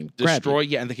And they can grab destroy. you.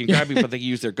 Yeah, and they can grab you, but they can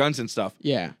use their guns and stuff.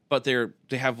 Yeah. But they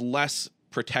have less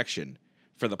protection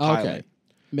for the pilot. Okay.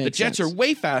 The Makes jets sense. are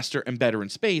way faster and better in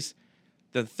space.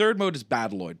 The third mode is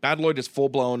Battloid. Battloid is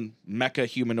full-blown mecha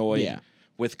humanoid Yeah.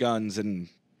 with guns and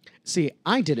See,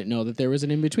 I didn't know that there was an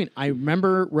in between. I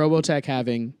remember Robotech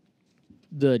having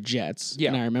the jets. Yeah.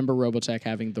 And I remember Robotech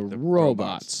having the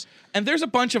robots. And there's a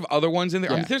bunch of other ones in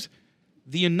there. I mean, Yeah. there's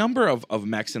the number of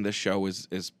mechs in this show is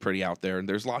pretty out there. And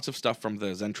there's lots of stuff from the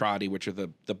Zentradi, which are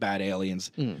the bad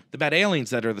aliens. Mm. The bad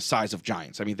aliens that are the size of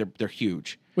giants. I mean, they're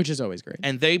huge. Which is always great.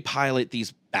 And they pilot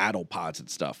these battle pods and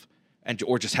stuff.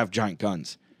 Or just have giant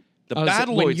guns. The Oh, so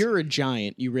Battloids. when you're a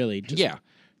giant, you really just yeah.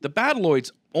 The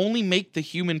Battloids only make the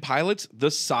human pilots the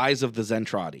size of the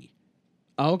Zentradi.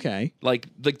 Okay. Like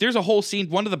there's a whole scene,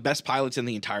 one of the best pilots in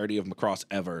the entirety of Macross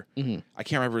ever. Mm-hmm. I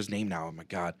can't remember his name now. Oh my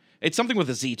God. It's something with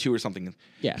a Z2 or something.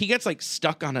 Yeah. He gets like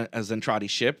stuck on a Zentradi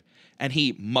ship and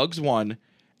he mugs one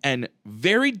and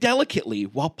very delicately,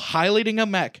 while piloting a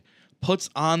mech, puts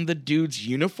on the dude's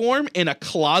uniform in a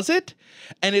closet.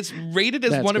 And it's rated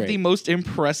as That's one of great. the most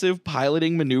impressive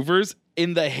piloting maneuvers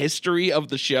in the history of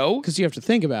the show. Because you have to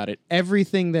think about it.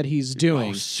 Everything that he's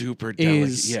doing, Oh, super delicate.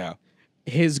 is- Yeah.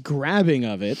 his grabbing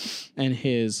of it and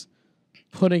his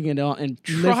putting it on and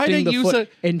Try lifting to the use foot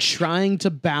and trying to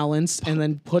balance and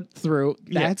then put through.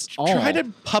 That's all. Try to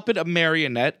puppet a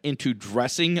marionette into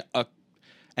dressing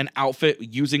an outfit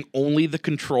using only the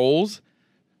controls.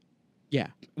 Yeah.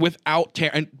 Without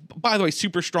and by the way,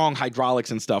 super strong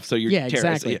hydraulics and stuff. So you're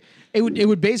exactly. It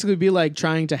would basically be like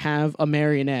trying to have a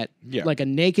marionette, like a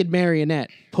naked marionette,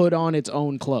 put on its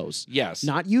own clothes. Yes.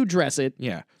 Not you dress it.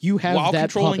 Yeah. You have while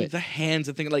that controlling puppet. the hands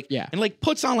and things Yeah. and like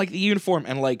puts on like the uniform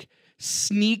and like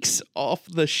sneaks off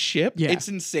the ship. Yeah. It's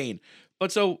insane.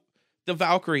 But so the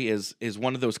Valkyrie is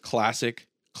one of those classic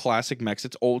mechs.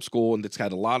 It's old school and it's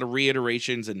got a lot of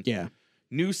reiterations and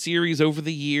new series over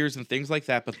the years and things like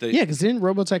that. But because didn't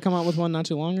Robotech come out with one not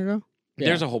too long ago?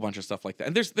 There's a whole bunch of stuff like that.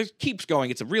 And there's keeps going.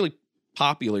 It's a really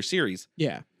popular series.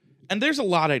 Yeah. And there's a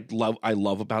lot I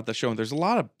love about the show. And there's a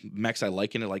lot of mechs I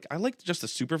like in it. Like I like just the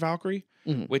Super Valkyrie,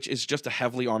 which is just a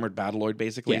heavily armored Battloid,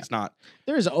 basically. It's not.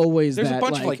 There's always There's that, a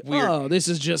bunch of like weird. Oh, this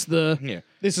is just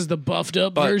this is the buffed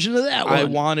up version of that one. I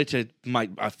wanted to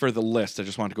for the list, I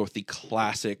just wanted to go with the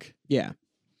classic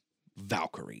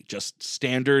Valkyrie. Just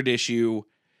standard issue.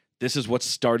 This is what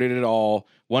started it all.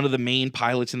 One of the main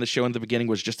pilots in the show in the beginning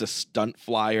was just a stunt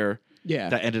flyer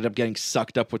that ended up getting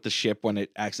sucked up with the ship when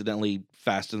it accidentally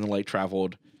faster than light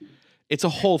traveled. It's a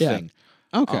whole thing.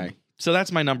 Okay. So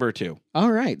that's my number 2.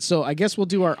 All right. So I guess we'll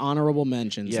do our honorable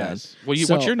mentions then. Well,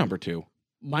 what's your number 2?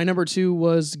 My number 2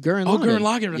 was Gurren Lagann. Oh, Gurren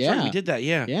Lagann. That's right. We did that.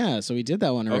 Yeah. Yeah. So we did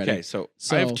that one already. Okay. So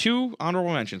I have 2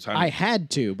 honorable mentions. I had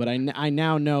to, but I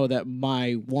now know that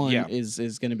my one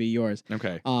is going to be yours.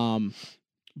 Okay.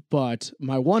 But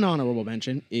my one honorable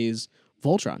mention is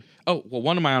Voltron. Oh, well,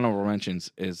 one of my honorable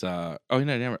mentions is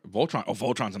Voltron. Oh,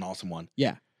 Voltron's an awesome one.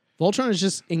 Yeah. Voltron is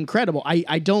just incredible.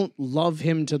 I don't love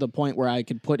him to the point where I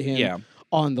could put him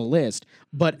on the list,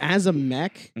 but as a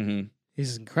mech,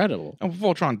 he's incredible. Oh,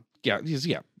 Voltron,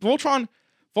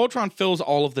 Voltron fills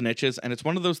all of the niches, and it's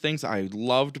one of those things I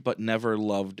loved but never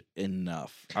loved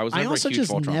enough. I also a huge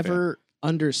just Voltron never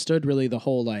understood really the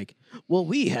whole well,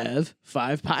 we have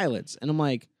 5 pilots, and I'm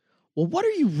like, well, what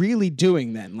are you really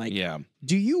doing then? Like,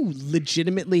 do you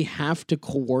legitimately have to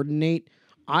coordinate?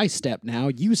 I step now,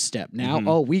 you step now.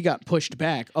 Oh, we got pushed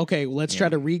back. Okay, well, let's try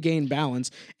to regain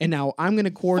balance. And now I'm going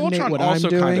to coordinate Voltron what also I'm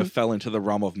doing. kind of fell into the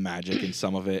realm of magic in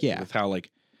some of it. With how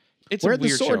it's where'd a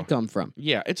weird the sword show. come from?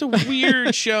 Yeah, it's a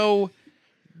weird show.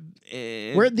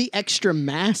 Where'd the extra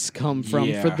mass come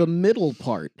from for the middle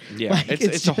part? Yeah,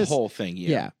 it's just a whole thing.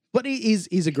 Yeah. But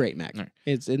he's a great mech.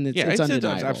 It's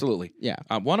undeniable. Absolutely. Yeah.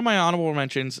 One of my honorable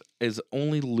mentions is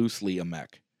only loosely a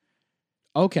mech.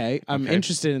 Okay, I'm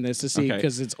interested in this to see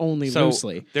because it's only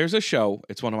loosely. There's a show.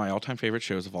 It's one of my all-time favorite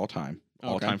shows of all time.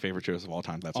 All-time favorite shows of all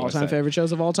time. That's all-time favorite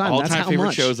shows of all time. All-time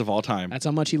favorite shows of all time. That's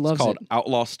how much he loves it. It's called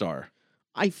Outlaw Star.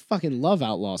 I fucking love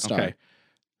Outlaw Star. Okay.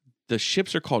 The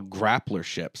ships are called grappler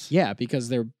ships. Yeah, because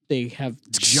they have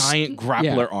giant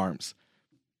grappler arms.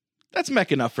 That's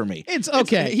mech enough for me. It's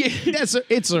okay.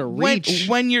 It's a reach.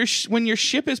 When your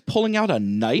ship is pulling out a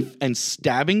knife and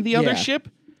stabbing the other ship,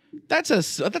 that's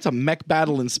a mech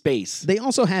battle in space. They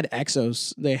also had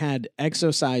exos. They had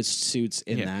exo-sized suits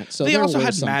in that. So they also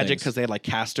had magic because they had like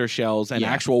caster shells and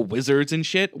actual wizards and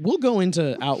shit. We'll go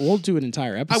into We'll do an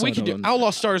entire episode. We can do Outlaw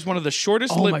Star is one of the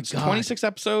shortest lived 26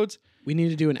 episodes. We need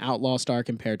to do an Outlaw Star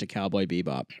compared to Cowboy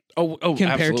Bebop. Oh,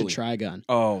 compared absolutely. to Trigun.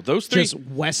 Oh, those three just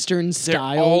Western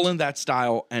style. They're all in that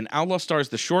style. And Outlaw Star is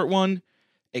the short one.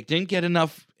 It didn't get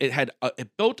enough. It had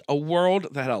it built a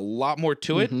world that had a lot more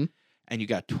to it. And you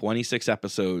got 26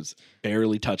 episodes,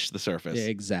 barely touched the surface. Yeah,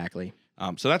 exactly.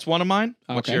 So that's one of mine.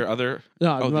 What's your other?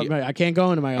 No, I can't go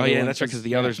into my other. Oh yeah, that's right, because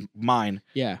the other's mine.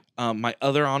 Yeah. My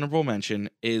other honorable mention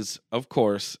is, of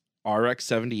course,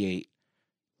 RX-78,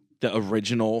 the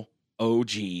original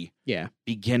OG. Yeah.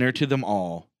 Beginner to them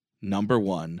all. Number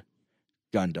 1,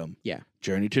 Gundam. Yeah.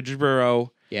 Journey to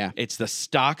Jaburo. Yeah. It's the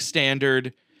stock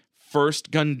standard. First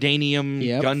Gundanium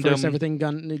Gundam. First everything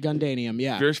Gundanium,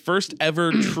 yeah. First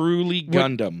ever truly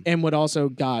Gundam. And what also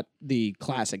got the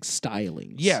classic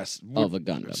stylings of a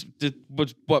Gundam.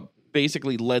 Was what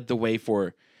basically led the way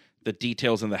for the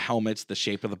details in the helmets, the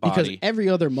shape of the body. Because every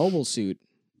other mobile suit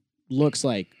looks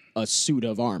like a suit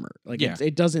of armor. Like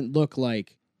it doesn't look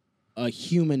like a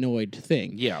humanoid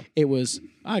thing. Yeah. It was,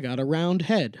 I got a round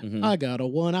head. I got a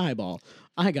one eyeball.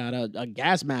 I got a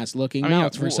gas mask looking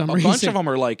mouth for some reason. A bunch of them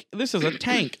are like, this is a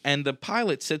tank, and the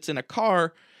pilot sits in a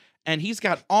car, and he's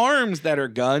got arms that are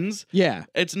guns. Yeah.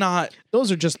 It's not...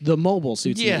 Those are just the mobile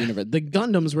suits in the universe. The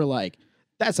Gundams were like,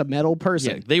 that's a metal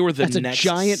person. Yeah, they were the next That's a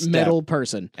giant step. metal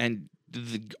person. And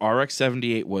the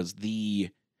RX-78 was the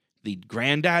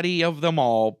granddaddy of them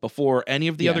all. Before any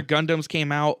of the other Gundams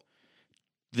came out,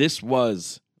 this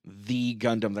was the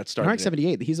Gundam that started. Mark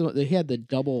 78. He had the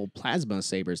double plasma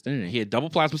sabers, didn't he? He had double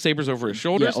plasma sabers over his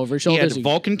shoulders. Yeah, over his shoulders. He had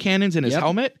Vulcan cannons in his Yep.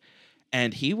 helmet,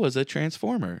 and he was a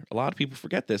transformer. A lot of people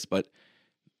forget this, but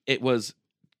it was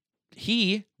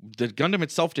the Gundam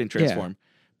itself didn't transform,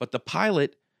 but the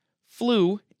pilot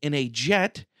flew in a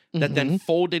jet that then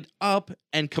folded up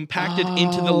and compacted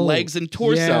into the legs and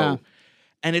torso. Yeah.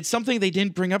 And it's something they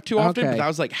didn't bring up too often, but that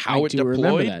was like how it remember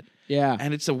deployed. that. Yeah.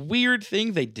 And it's a weird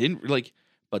thing they didn't like,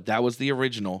 but that was the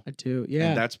original. I do.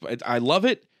 Yeah. And I love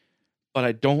it,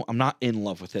 but I'm not in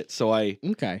love with it. So I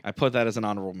put that as an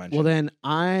honorable mention. Well, then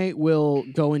I will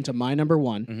go into my number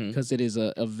one because Mm-hmm. it is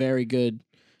a very good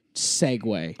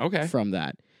segue from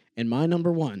that. And my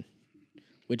number one,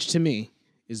 which to me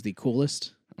is the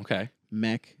coolest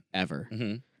mech ever,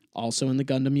 also in the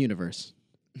Gundam universe.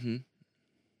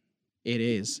 It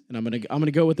is, and I'm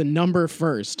gonna go with the number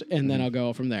first, and then I'll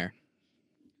go from there.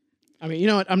 I mean, you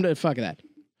know what? I'm gonna fuck that.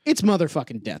 It's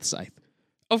motherfucking Death Scythe.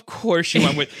 Of course you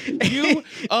went with you.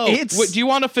 Do you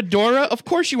want a fedora? Of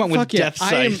course you went with Death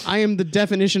Scythe. I am the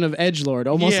definition of edgelord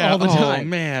almost all the time. Oh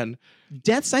man,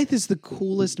 Death Scythe is the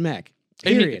coolest mech.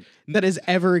 Period. That has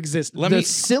ever existed. The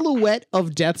silhouette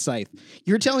of Death Scythe.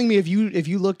 You're telling me if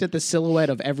you looked at the silhouette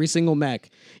of every single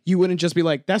mech, you wouldn't just be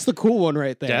like, "That's the cool one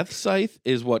right there." Death Scythe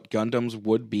is what Gundams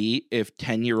would be if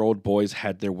 10-year-old boys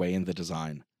had their way in the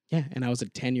design. Yeah, and I was a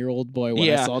 10-year-old boy when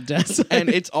I saw Death Scythe. And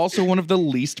it's also one of the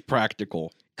least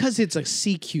practical. Because it's a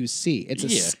CQC. It's a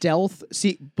stealth.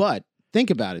 But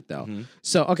think about it, though.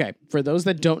 So, okay, for those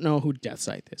that don't know who Death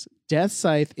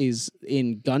Scythe is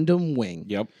in Gundam Wing.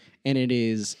 Yep. And it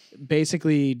is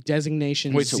basically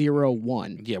designation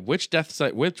 01. Yeah, which Death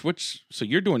Scythe? Which? So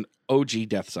you're doing OG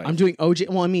Death Scythe. I'm doing OG.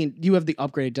 Well, I mean, you have the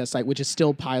upgraded Death Scythe, which is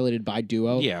still piloted by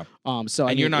Duo. Yeah. So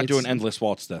you're not doing Endless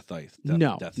Waltz Death Scythe.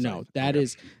 No.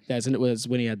 It was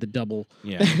when he had the double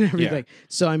and everything. Yeah.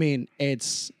 So I mean,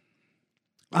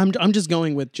 I'm just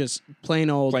going with just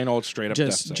plain old straight up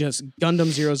Death Scythe. just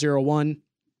Gundam 001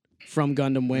 from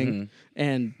Gundam Wing.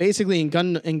 And basically in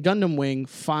Gundam Wing,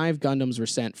 5 Gundams were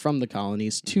sent from the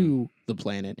colonies to the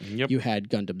planet. Yep. You had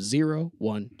Gundam 0,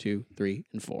 1, 2, 3,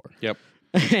 and 4. Yep.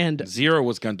 And 0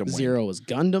 was Gundam Wing. 0 was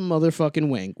Gundam motherfucking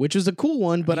Wing, which was a cool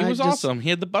one, but he was awesome. He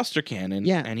had the Buster Cannon,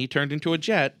 and he turned into a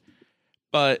jet.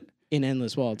 But in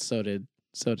Endless Waltz, so did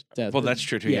Death. Well, that's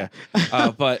true too. Yeah.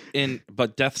 But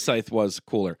Death Scythe was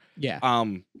cooler. Yeah.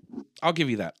 I'll give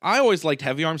you that. I always liked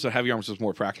Heavy Arms, so Heavy Arms was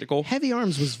more practical. Heavy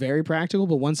Arms was very practical,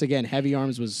 but once again, Heavy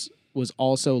Arms was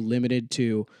also limited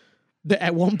to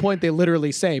at one point they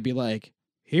literally say, be like,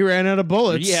 he ran out of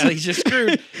bullets. Yeah, he's just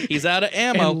screwed. He's out of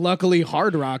ammo. And luckily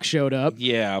Hard Rock showed up.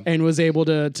 Yeah. And was able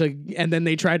to and then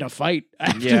they tried to fight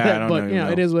after that. But you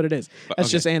know, it is what it is. That's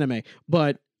just anime.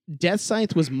 But Death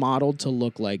Scythe was modeled to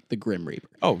look like the Grim Reaper.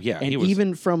 Oh yeah. And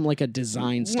even from like a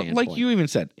design standpoint. Like you even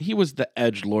said, he was the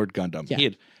Edgelord Gundam. Yeah. He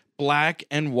had black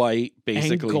and white,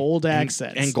 basically. And gold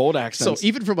accents. And gold accents. So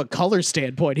even from a color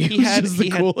standpoint, he had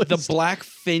coolest. the black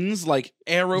fins, like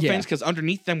arrow fins, because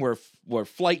underneath them were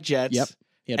flight jets. Yep.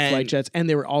 He had flight jets, and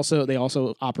they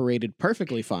also operated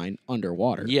perfectly fine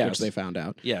underwater, which they found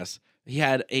out. Yes. He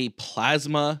had a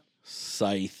plasma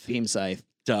scythe. Beam scythe.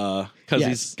 Duh. Because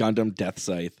he's Gundam Death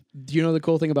Scythe. Do you know the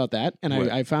cool thing about that? And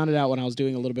I found it out when I was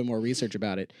doing a little bit more research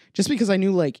about it. Just because I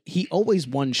knew, like, he always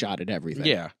one-shotted everything.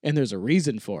 Yeah. And there's a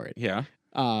reason for it. Yeah.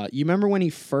 You remember when he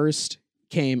first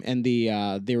came and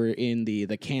they were in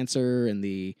the cancer and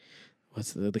the...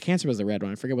 the cancer was the red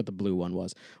one. I forget what the blue one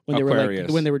was.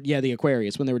 Aquarius. The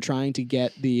Aquarius, when they were trying to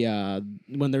get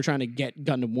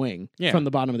Gundam Wing from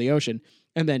the bottom of the ocean,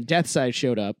 and then Death Scythe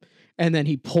showed up, and then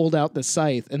he pulled out the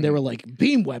scythe, and they were like,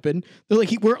 beam weapon. They're like,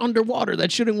 we're underwater.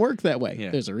 That shouldn't work that way. Yeah.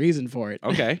 There's a reason for it.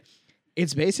 Okay.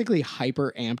 It's basically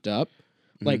hyper amped up.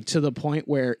 Like to the point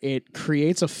where it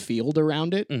creates a field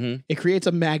around it. It creates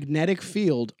a magnetic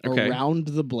field around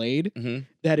the blade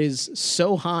that is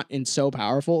so hot and so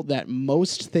powerful that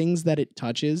most things that it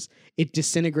touches, it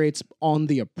disintegrates on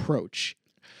the approach,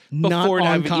 not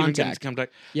on contact.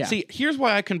 Yeah. See, here's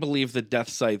why I can believe the Death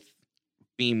Scythe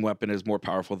beam weapon is more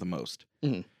powerful than most.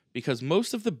 Because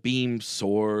most of the beam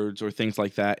swords or things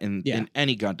like that in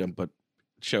any Gundam, but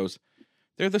shows,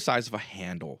 they're the size of a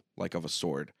handle, like of a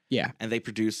sword. Yeah. And they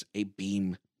produce a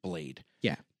beam blade.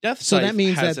 Yeah. Death Scythe so that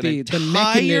means that the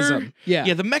mechanism.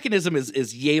 Yeah, the mechanism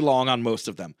is yay long on most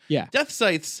of them. Yeah. Death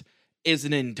Scythe's is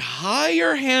an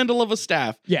entire handle of a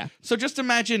staff. Yeah. So just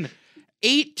imagine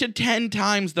 8 to 10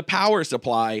 times the power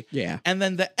supply. Yeah. And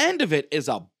then the end of it is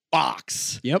a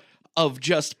box. Yep. of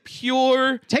just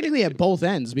pure. Technically at both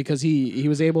ends because he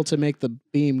was able to make the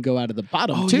beam go out of the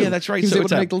bottom too. Yeah, that's right. He was So able it's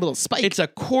to a- make the little spike. It's a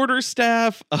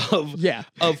quarterstaff of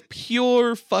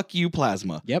pure fuck you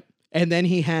plasma. Yep. And then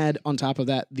he had on top of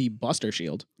that the Buster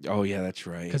Shield Oh yeah, that's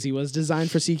right. because he was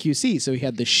designed for CQC. So he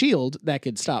had the shield that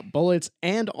could stop bullets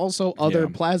and also other Yeah.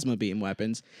 plasma beam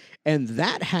weapons. And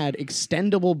that had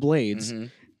extendable blades,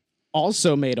 Mhm.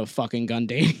 also made of fucking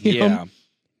Gundanium. Yeah,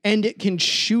 And it can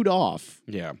shoot off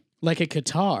yeah, like a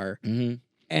Qatar hmm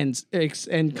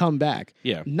and come back.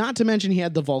 yeah, Not to mention he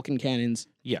had the Vulcan cannons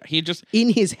yeah. He just in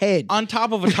his head, on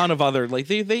top of a ton of other like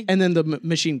they and then the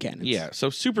machine cannons. yeah. So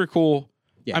super cool.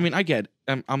 Yeah. I mean, I get.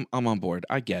 I'm on board.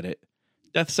 I get it.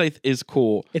 Death Scythe is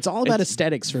cool. It's all about It's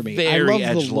aesthetics for me. Very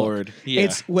I love the look. edgelord. Yeah.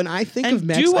 It's when I think and of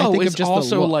mechs, Duo I think is of just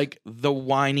also the look. like the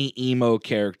whiny emo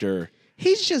character.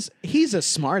 He's a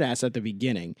smartass at the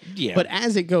beginning. Yeah. But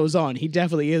as it goes on, he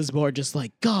definitely is more just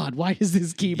like, God, why does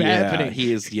this keep happening?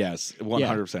 He is, yes,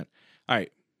 100%. All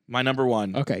right, my number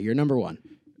one. Okay, you're number one.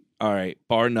 All right,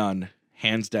 bar none,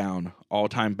 hands down,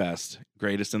 all-time best,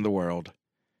 greatest in the world,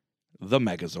 the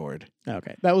Megazord.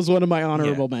 Okay. That was one of my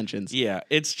honorable mentions. Yeah,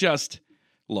 it's just,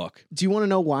 look, Do you want to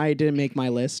know why it didn't make my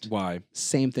list? why?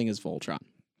 Same thing as Voltron.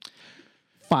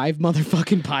 5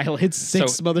 motherfucking pilots,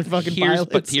 6 So, motherfucking But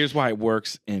pilots. here's why it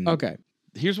works in. Okay.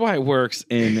 Here's why it works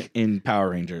in Power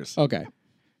Rangers. Okay.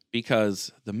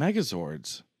 Because the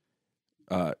Megazords,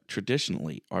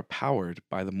 traditionally, are powered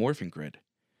by the Morphin Grid.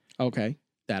 Okay.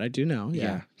 That I do know.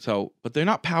 Yeah. So, but they're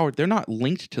not powered. They're not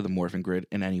linked to the Morphin Grid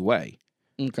in any way.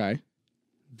 Okay.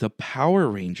 The Power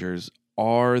Rangers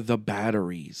are the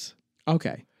batteries.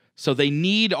 Okay. So they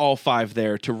need all 5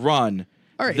 there to run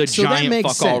All right. the so giant that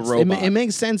makes fuck all sense. robot. It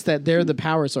makes sense that they're the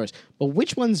power source. But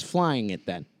which one's flying it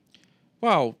then?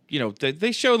 Well,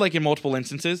 they show like in multiple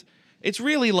instances, it's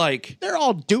really like They're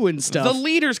all doing stuff. the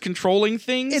leader's controlling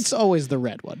things. It's always the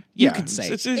red one. yeah, You could say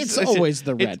it's always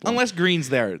the red one. Unless Green's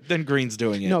there, then Green's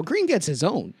doing it. No, Green gets his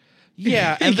own.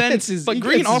 Yeah, He and then gets his- but he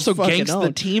Green gets his also fucking ganks the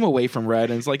own. team away from Red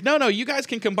and is like, no, you guys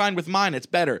can combine with mine. It's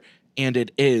better, and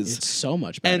it is. It's so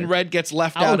much better. And Red gets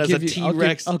left I'll out as a give you-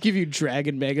 T-Rex. I'll give you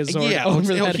Dragon Megazord Yeah,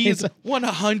 over that. he's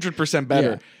 100% better.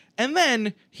 Yeah. And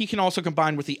then he can also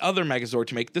combine with the other Megazord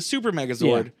to make the Super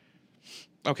Megazord.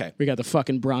 Okay. We got the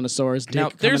fucking Brontosaurus dick Now,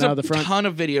 coming there's out a of the front. ton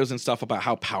of videos and stuff about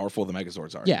how powerful the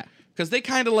Megazords are. Yeah. Because they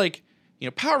kind of like,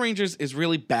 Power Rangers is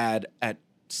really bad at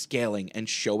scaling and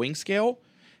showing scale.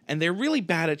 And they're really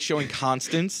bad at showing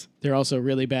constants. They're also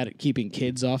really bad at keeping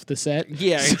kids off the set.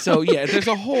 Yeah. So, there's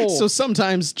a whole. So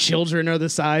sometimes children are the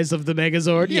size of the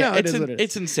Megazord. yeah, it is what it is.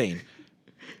 it's insane.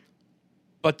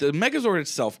 But the Megazord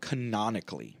itself,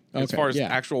 canonically, as Okay, far as yeah.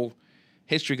 actual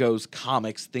history goes,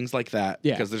 comics, things like that,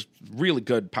 Yeah. because there's really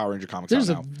good Power Ranger comics There's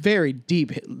out a now. very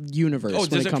deep universe when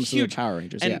there's it a comes huge, to the Power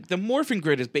Rangers. And Yeah. the Morphin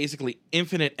Grid is basically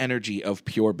infinite energy of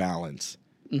pure balance.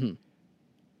 Mm-hmm.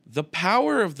 The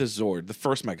power of the Zord, the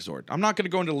first Megazord. I'm not going to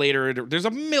go into later. There's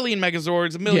a million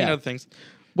Megazords, a million Yeah. other things.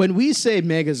 When we say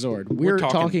Megazord, we're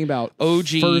talking about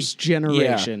OG first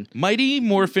generation. yeah. Mighty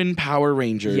Morphin Power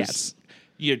Rangers. Yes.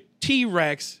 Your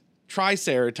T-Rex,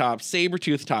 Triceratops,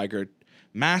 Saber-toothed Tiger,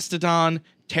 Mastodon,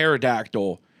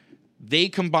 Pterodactyl. They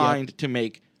combined to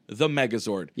make the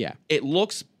Megazord. Yeah. It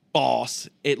looks boss.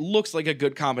 It looks like a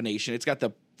good combination. It's got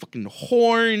the fucking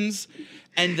horns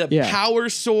and the Yeah. power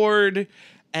sword.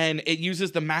 And it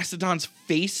uses the Mastodon's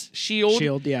face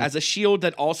shield, yeah. as a shield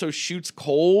that also shoots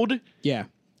cold. Yeah.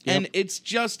 And it's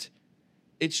just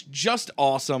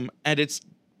awesome, and its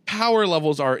power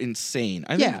levels are insane.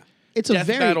 I think It's a Death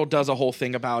very Battle does a whole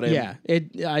thing about it. Yeah.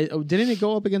 Didn't it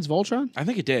go up against Voltron? I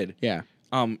think it did. Yeah.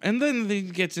 And then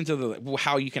it gets into the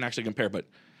how you can actually compare, but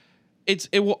it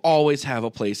will always have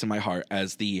a place in my heart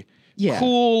as the Yeah.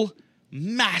 cool,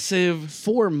 massive.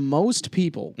 For most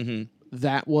people, Mm-hmm.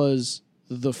 that was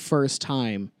the first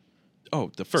time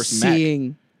Oh, the first mech.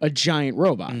 seeing a giant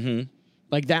robot.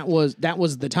 Like that was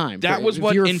the time. That was If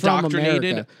what you were from indoctrinated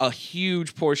America- a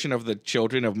huge portion of the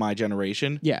children of my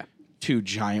generation Yeah. to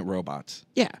giant robots.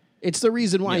 Yeah. It's the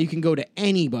reason why you can go to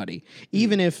anybody,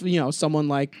 even if, someone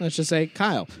like, let's just say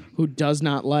Kyle, who does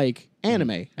not like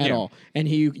anime at Yeah. all. And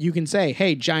you can say,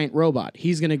 hey, giant robot.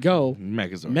 He's going to go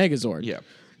Megazord. Yeah.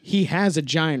 He has a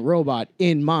giant robot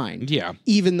in mind. Yeah.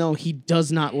 Even though he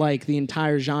does not like the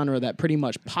entire genre that pretty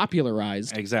much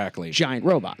popularized Exactly. giant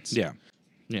robots. Yeah.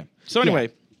 Yeah. So anyway,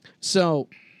 So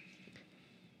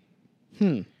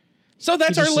so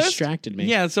that's You our just list. distracted me.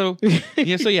 Yeah. So the yeah,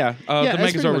 Megazord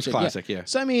that's pretty was much it, classic. Yeah.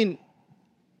 So I mean,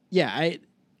 yeah, I'm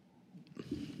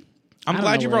I don't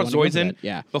glad know you where I brought wanna go Zoids with in. that.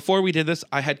 Yeah. Before we did this,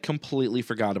 I had completely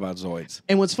forgot about Zoids.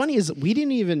 and what's funny is we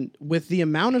didn't even, with the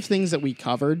amount of things that we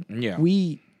covered, Yeah.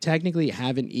 we technically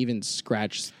haven't even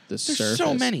scratched the surface. There's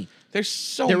so many.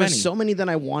 There were so many that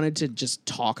I wanted to just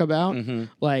talk about.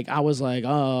 Like I was like,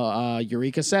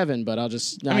 Eureka 7, but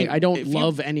I don't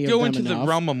love any of them enough. Go into the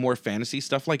realm of more fantasy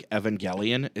stuff, like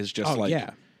Evangelion is just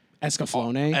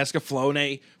Escaflowne.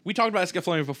 Escaflowne. We talked about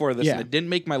Escaflowne before this, and it didn't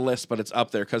make my list, but it's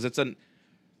up there because it's a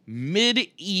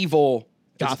medieval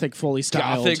Gothic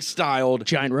styled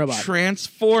giant robot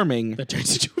transforming that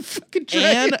turns into a fucking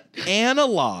dragon.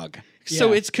 Analog.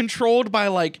 So it's controlled by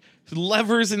like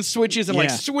levers and switches and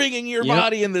like swinging your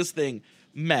body in this thing.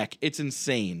 Mech. It's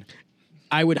insane.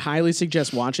 I would highly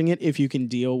suggest watching it if you can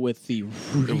deal with the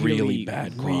really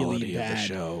bad quality of the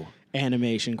show.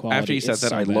 Animation quality. After you said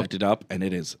that, I looked it up and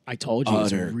it is I told you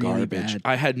utter it's really garbage. bad.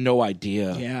 I had no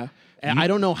idea. Yeah. I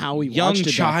don't know how we young watched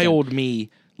it. Child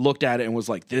me looked at it and was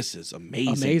like, this is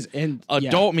amazing. And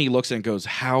adult me looks and goes,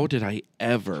 how did I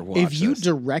ever watch this? If you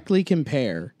directly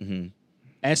compare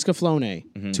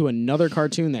Escaflowne to another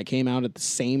cartoon that came out at the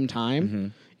same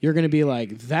time, you're going to be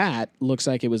like, that looks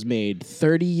like it was made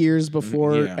 30 years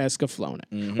before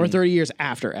Escaflowne or 30 years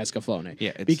after Escaflowne.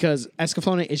 Yeah, because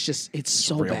Escaflowne is just, it's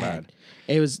so bad.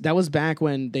 That was back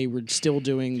when they were still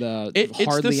doing the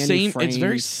hardly any frames. It's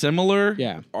very similar.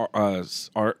 Yeah.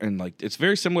 Art and like it's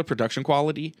very similar production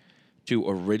quality to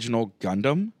original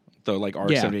Gundam, the like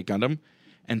R78 Gundam.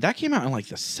 And that came out in like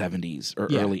the 70s or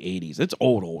early 80s. It's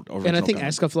old original. And I think Gundam.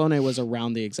 Escaflowne was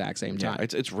around the exact same time. Yeah,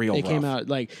 it's real It came out,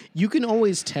 like, you can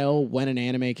always tell when an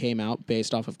anime came out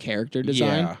based off of character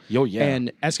design. Yeah.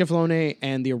 And Escaflowne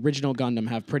and the original Gundam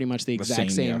have pretty much the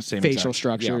exact same facial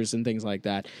structures and things like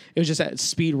that. It was just that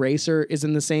Speed Racer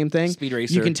isn't the same thing. Speed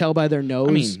Racer. You can tell by their nose.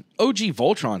 I mean, OG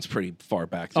Voltron's pretty far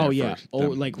back there. Oh, yeah.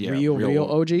 Real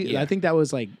OG. Yeah. I think that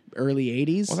was like early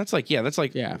 80s. Well, that's like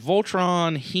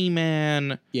Voltron,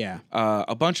 He-Man. Yeah.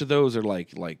 A bunch of those are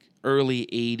like early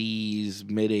 80s,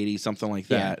 mid 80s, something like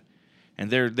that.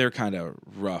 And they're kind of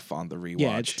rough on the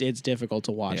rewatch. Yeah, it's difficult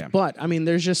to watch. Yeah. But I mean,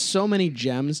 there's just so many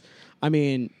gems. I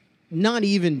mean, not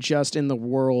even just in the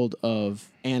world of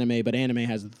anime, but anime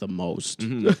has the most.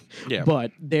 Yeah.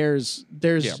 But there's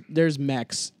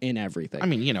mechs in everything. I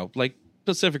mean, like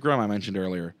Pacific Rim I mentioned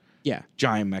earlier. Yeah.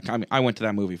 Giant mech. I mean, I went to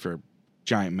that movie for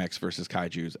giant mechs versus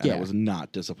kaijus, and I was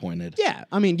not disappointed. Yeah,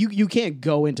 I mean, you can't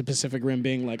go into Pacific Rim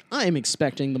being like, I'm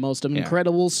expecting the most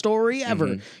incredible story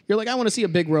ever. You're like, I want to see a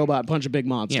big robot punch a big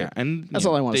monster. Yeah, and that's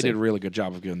all I want to see. They did a really good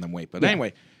job of giving them weight. But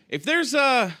anyway, if there's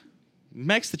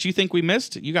mechs that you think we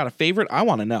missed, you got a favorite, I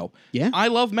want to know. Yeah. I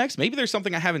love mechs. Maybe there's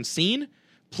something I haven't seen.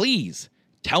 Please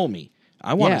tell me.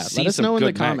 I want to see let us some know in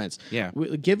the good comments. Yeah.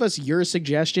 Give us your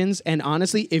suggestions. And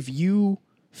honestly, if you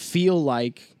feel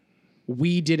like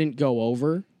we didn't go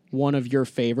over one of your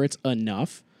favorites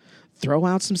enough, throw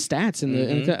out some stats in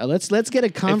the let's get a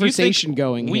conversation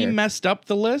going we here. We messed up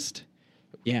the list.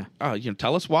 Yeah.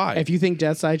 Tell us why. If you think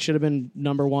Deathscythe should have been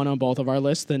number 1 on both of our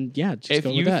lists, then just if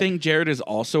go with you that. think Jared is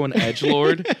also an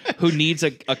edgelord who needs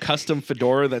a custom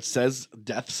fedora that says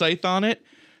Deathscythe on it,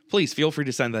 please feel free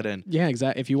to send that in. Yeah,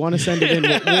 exactly. If you want to send it in,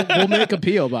 we'll make a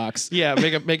P.O. box. Yeah,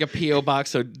 make a P.O.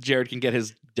 box so Jared can get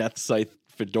his Deathscythe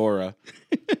fedora.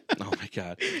 Oh my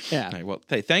God. Yeah. Right, well,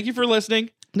 hey, thank you for listening.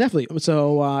 Definitely.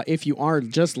 So if you are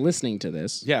just listening to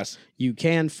this, yes, you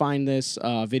can find this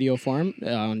video form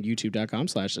on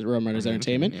youtube.com/Realm Riders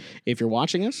Entertainment. If you're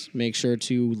watching us, make sure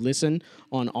to listen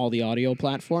on all the audio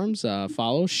platforms.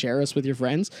 Follow, share us with your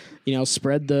friends.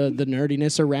 Spread the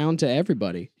nerdiness around to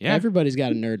everybody. Yeah. Everybody's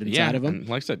got a nerd inside of them. And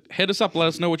like I said, hit us up. Let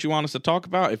us know what you want us to talk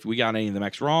about. If we got any of the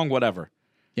mechs wrong, whatever.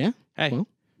 Yeah. Hey,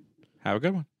 have a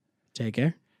good one. Take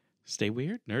care. Stay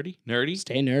weird, nerdy.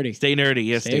 Stay nerdy. Stay nerdy.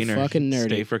 Yes, stay nerdy. Fucking nerdy.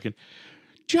 Stay freaking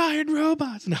giant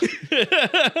robots. No.